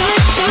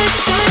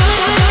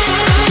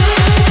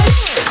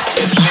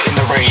 It's lit in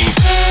the rave.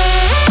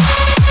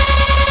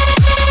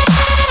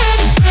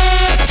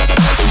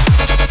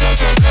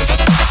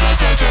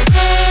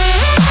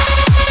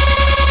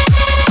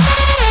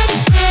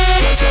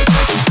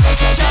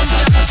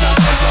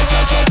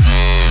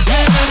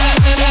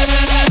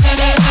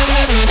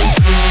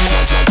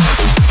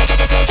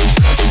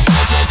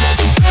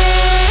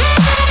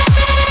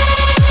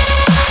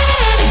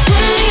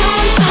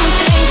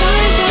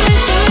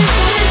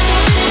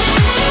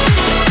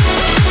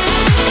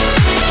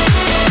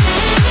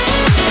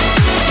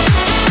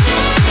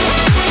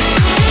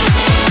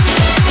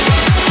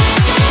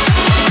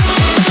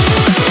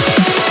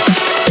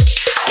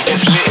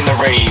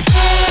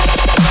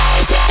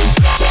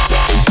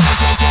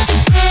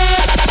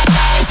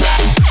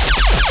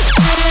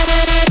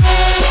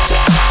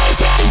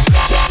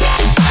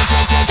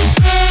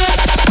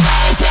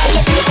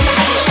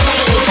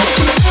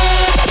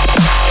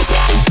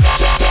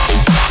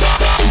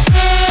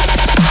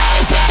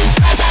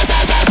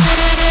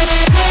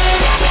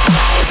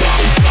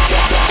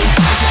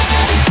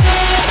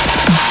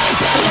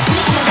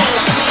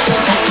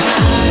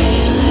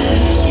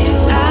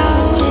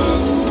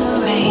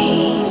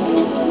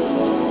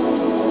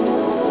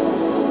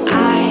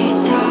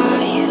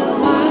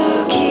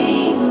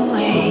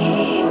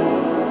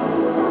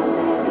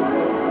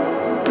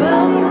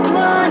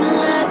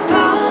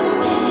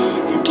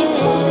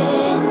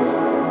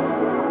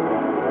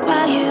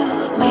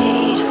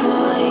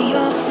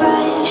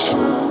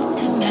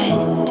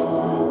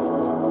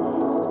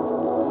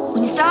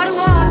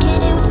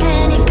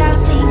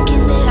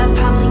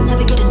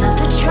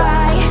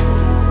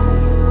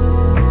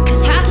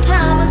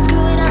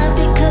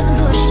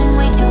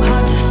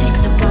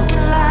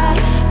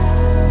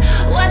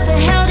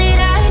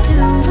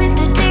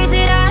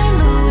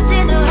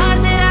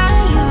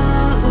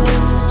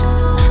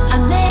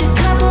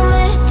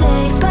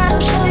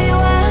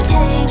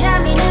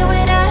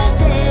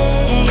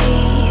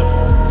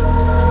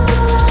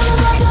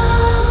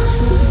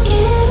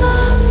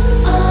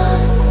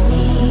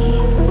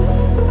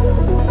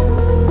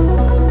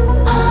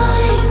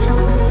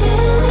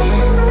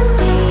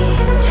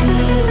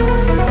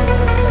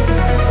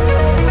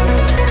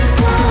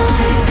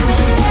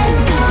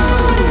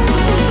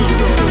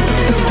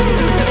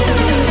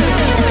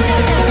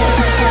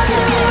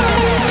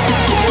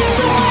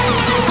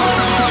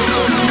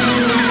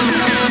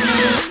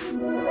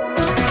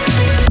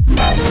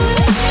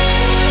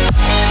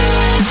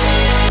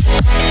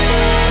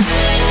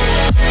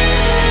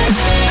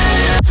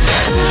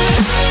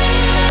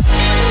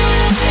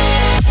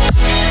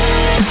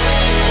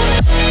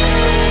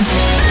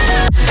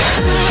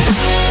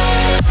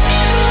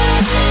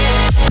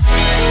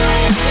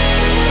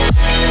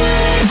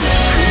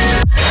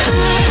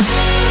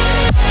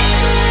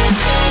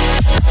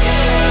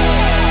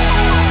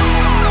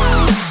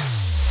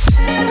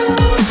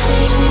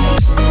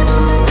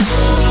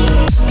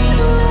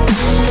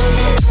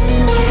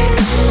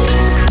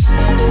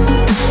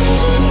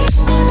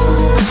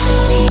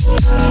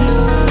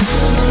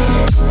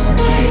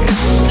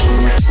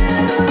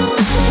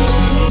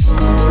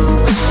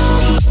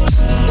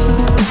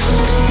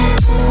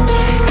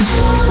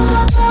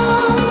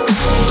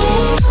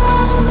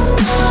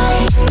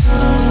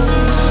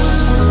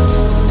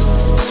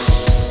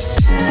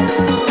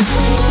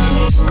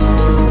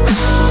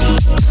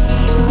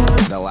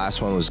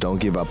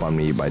 On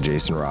Me by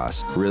Jason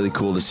Ross. Really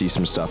cool to see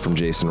some stuff from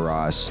Jason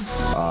Ross.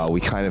 We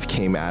kind of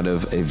came out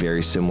of a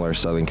very similar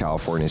Southern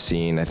California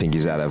scene. I think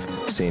he's out of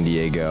San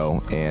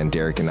Diego, and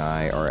Derek and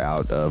I are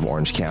out of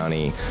Orange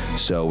County.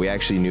 So we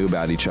actually knew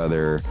about each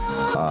other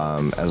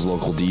as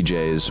local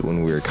DJs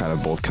when we were kind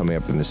of both coming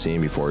up in the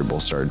scene before we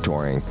both started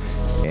touring.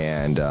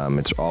 And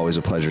it's always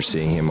a pleasure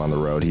seeing him on the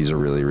road. He's a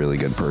really, really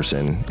good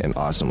person and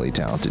awesomely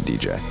talented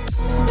DJ.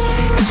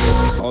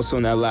 Also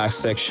in that last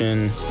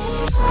section,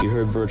 you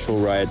heard Virtual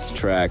Riot's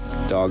track,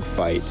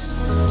 Dogfight.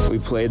 We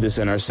played this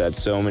in our set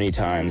so many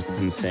times, it's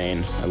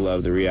insane. I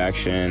love the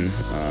reaction.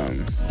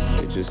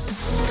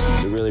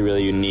 It's a really,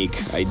 really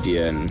unique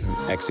idea and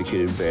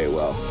executed very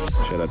well.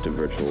 Shout out to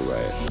Virtual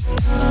Riot.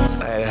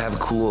 I have a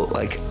cool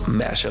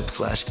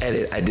mashup /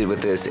 edit I did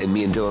with this and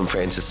me and Dylan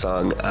Francis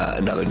song,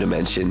 Another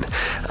Dimension.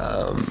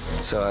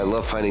 So I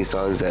love finding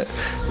songs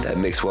that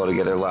mix well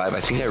together live.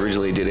 I think I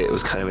originally did it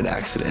was kind of an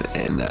accident,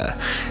 and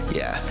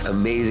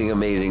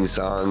amazing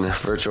song.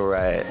 Virtual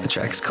Riot, the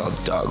track's called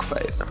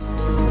Dogfight.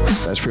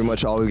 That's pretty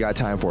much all we've got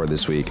time for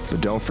this week.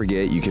 But don't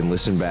forget, you can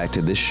listen back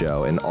to this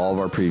show and all of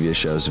our previous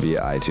shows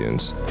via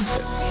iTunes.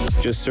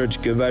 Just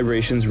search Good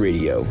Vibrations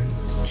Radio,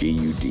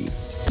 GUD.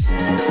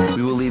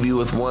 We will leave you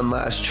with one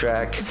last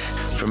track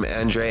from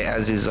Andrei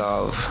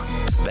Azizov,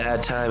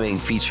 Bad Timing,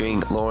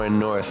 featuring Lauren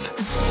North,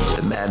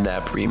 the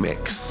Madnap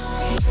remix.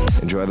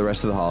 Enjoy the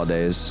rest of the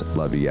holidays.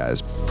 Love you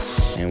guys.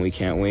 And we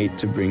can't wait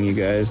to bring you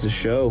guys the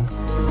show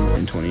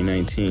in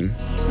 2019.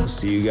 We'll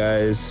see you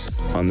guys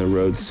on the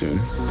road soon.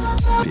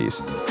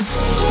 Peace.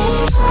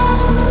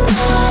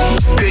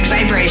 Good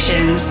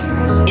Vibrations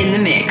in the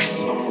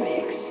mix.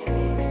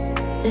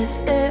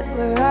 If it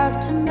were up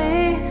to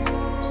me,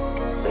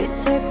 we'd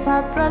take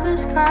my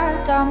brother's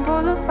car down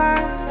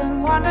boulevards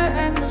and wander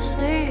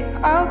endlessly.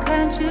 Oh,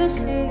 can't you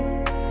see?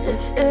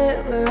 If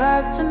it were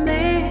up to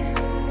me,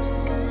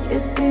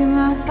 you'd be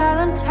my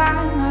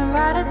Valentine, my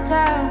ride or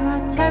die, my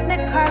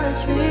Technicolor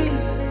dream.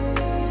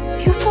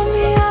 You pulled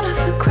me out of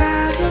a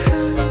crowded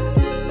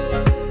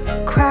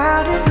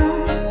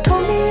room,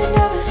 told me you'd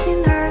never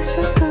seen eyes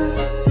so blue,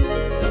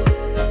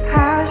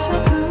 eyes so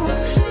blue.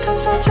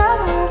 Sometimes I drive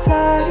or I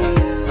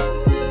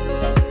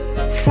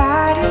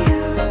fly to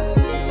you,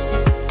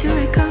 do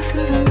we go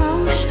through the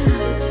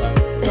motions?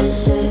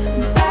 Is it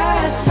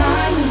bad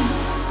timing?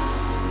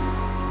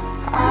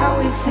 Are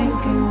we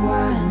thinking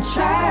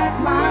one-track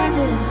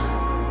minded?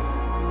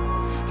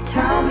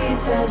 Tell me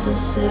there's a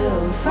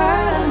silver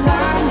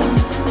lining.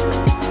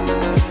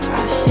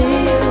 I see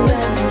you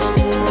and I'm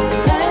still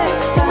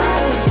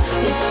excited.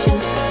 It's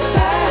just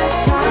bad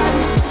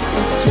timing.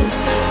 It's just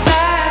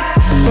bad.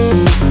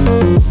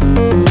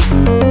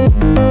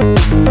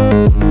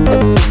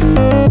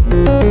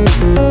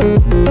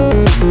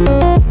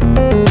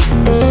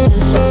 It's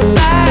just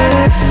bad.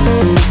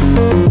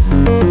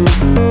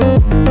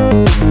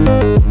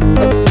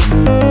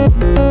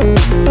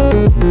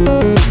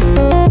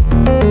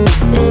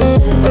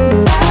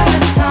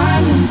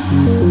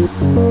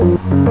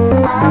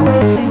 Are we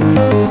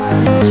thinking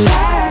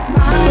one-track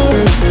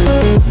minded?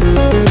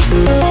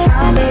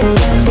 Tell me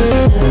there's a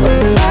silver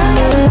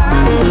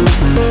lining.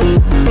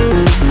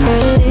 I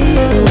see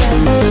you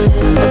and I'm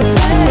still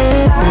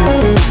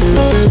excited.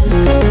 It's just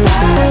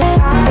bad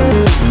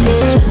timing.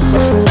 It's just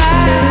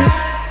bad.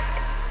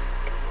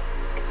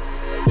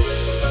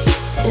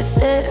 If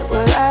it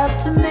were up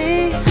to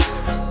me,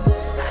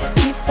 I'd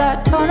keep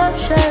that torn-up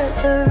shirt,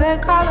 the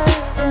red collar,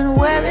 and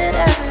wear it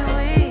every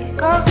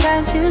week. Oh,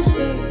 can't you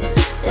see?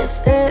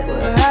 If it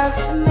were up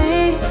to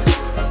me,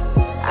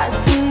 I'd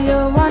be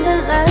your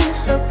wonderland,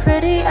 so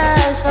pretty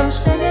as I'm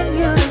singing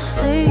you to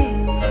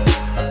sleep.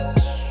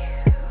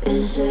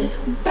 Is it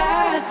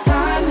bad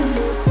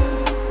timing?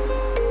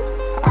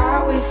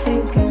 Are we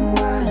thinking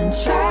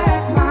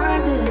one-track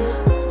minded?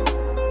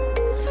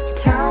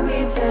 Tell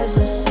me there's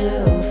a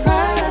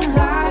silver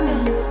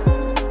lining.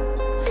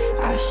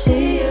 I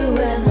see you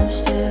and I'm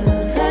still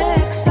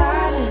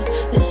excited.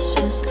 It's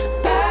just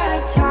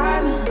bad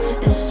timing.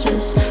 It's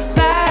just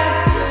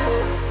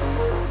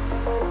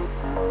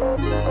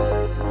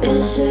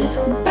is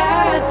it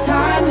bad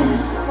timing?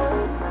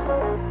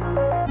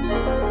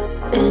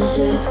 Is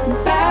it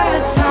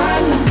bad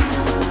timing?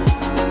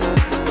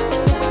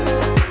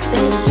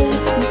 Is it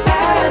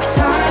bad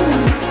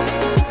timing?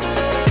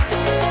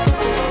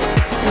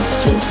 It's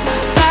just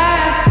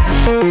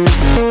bad.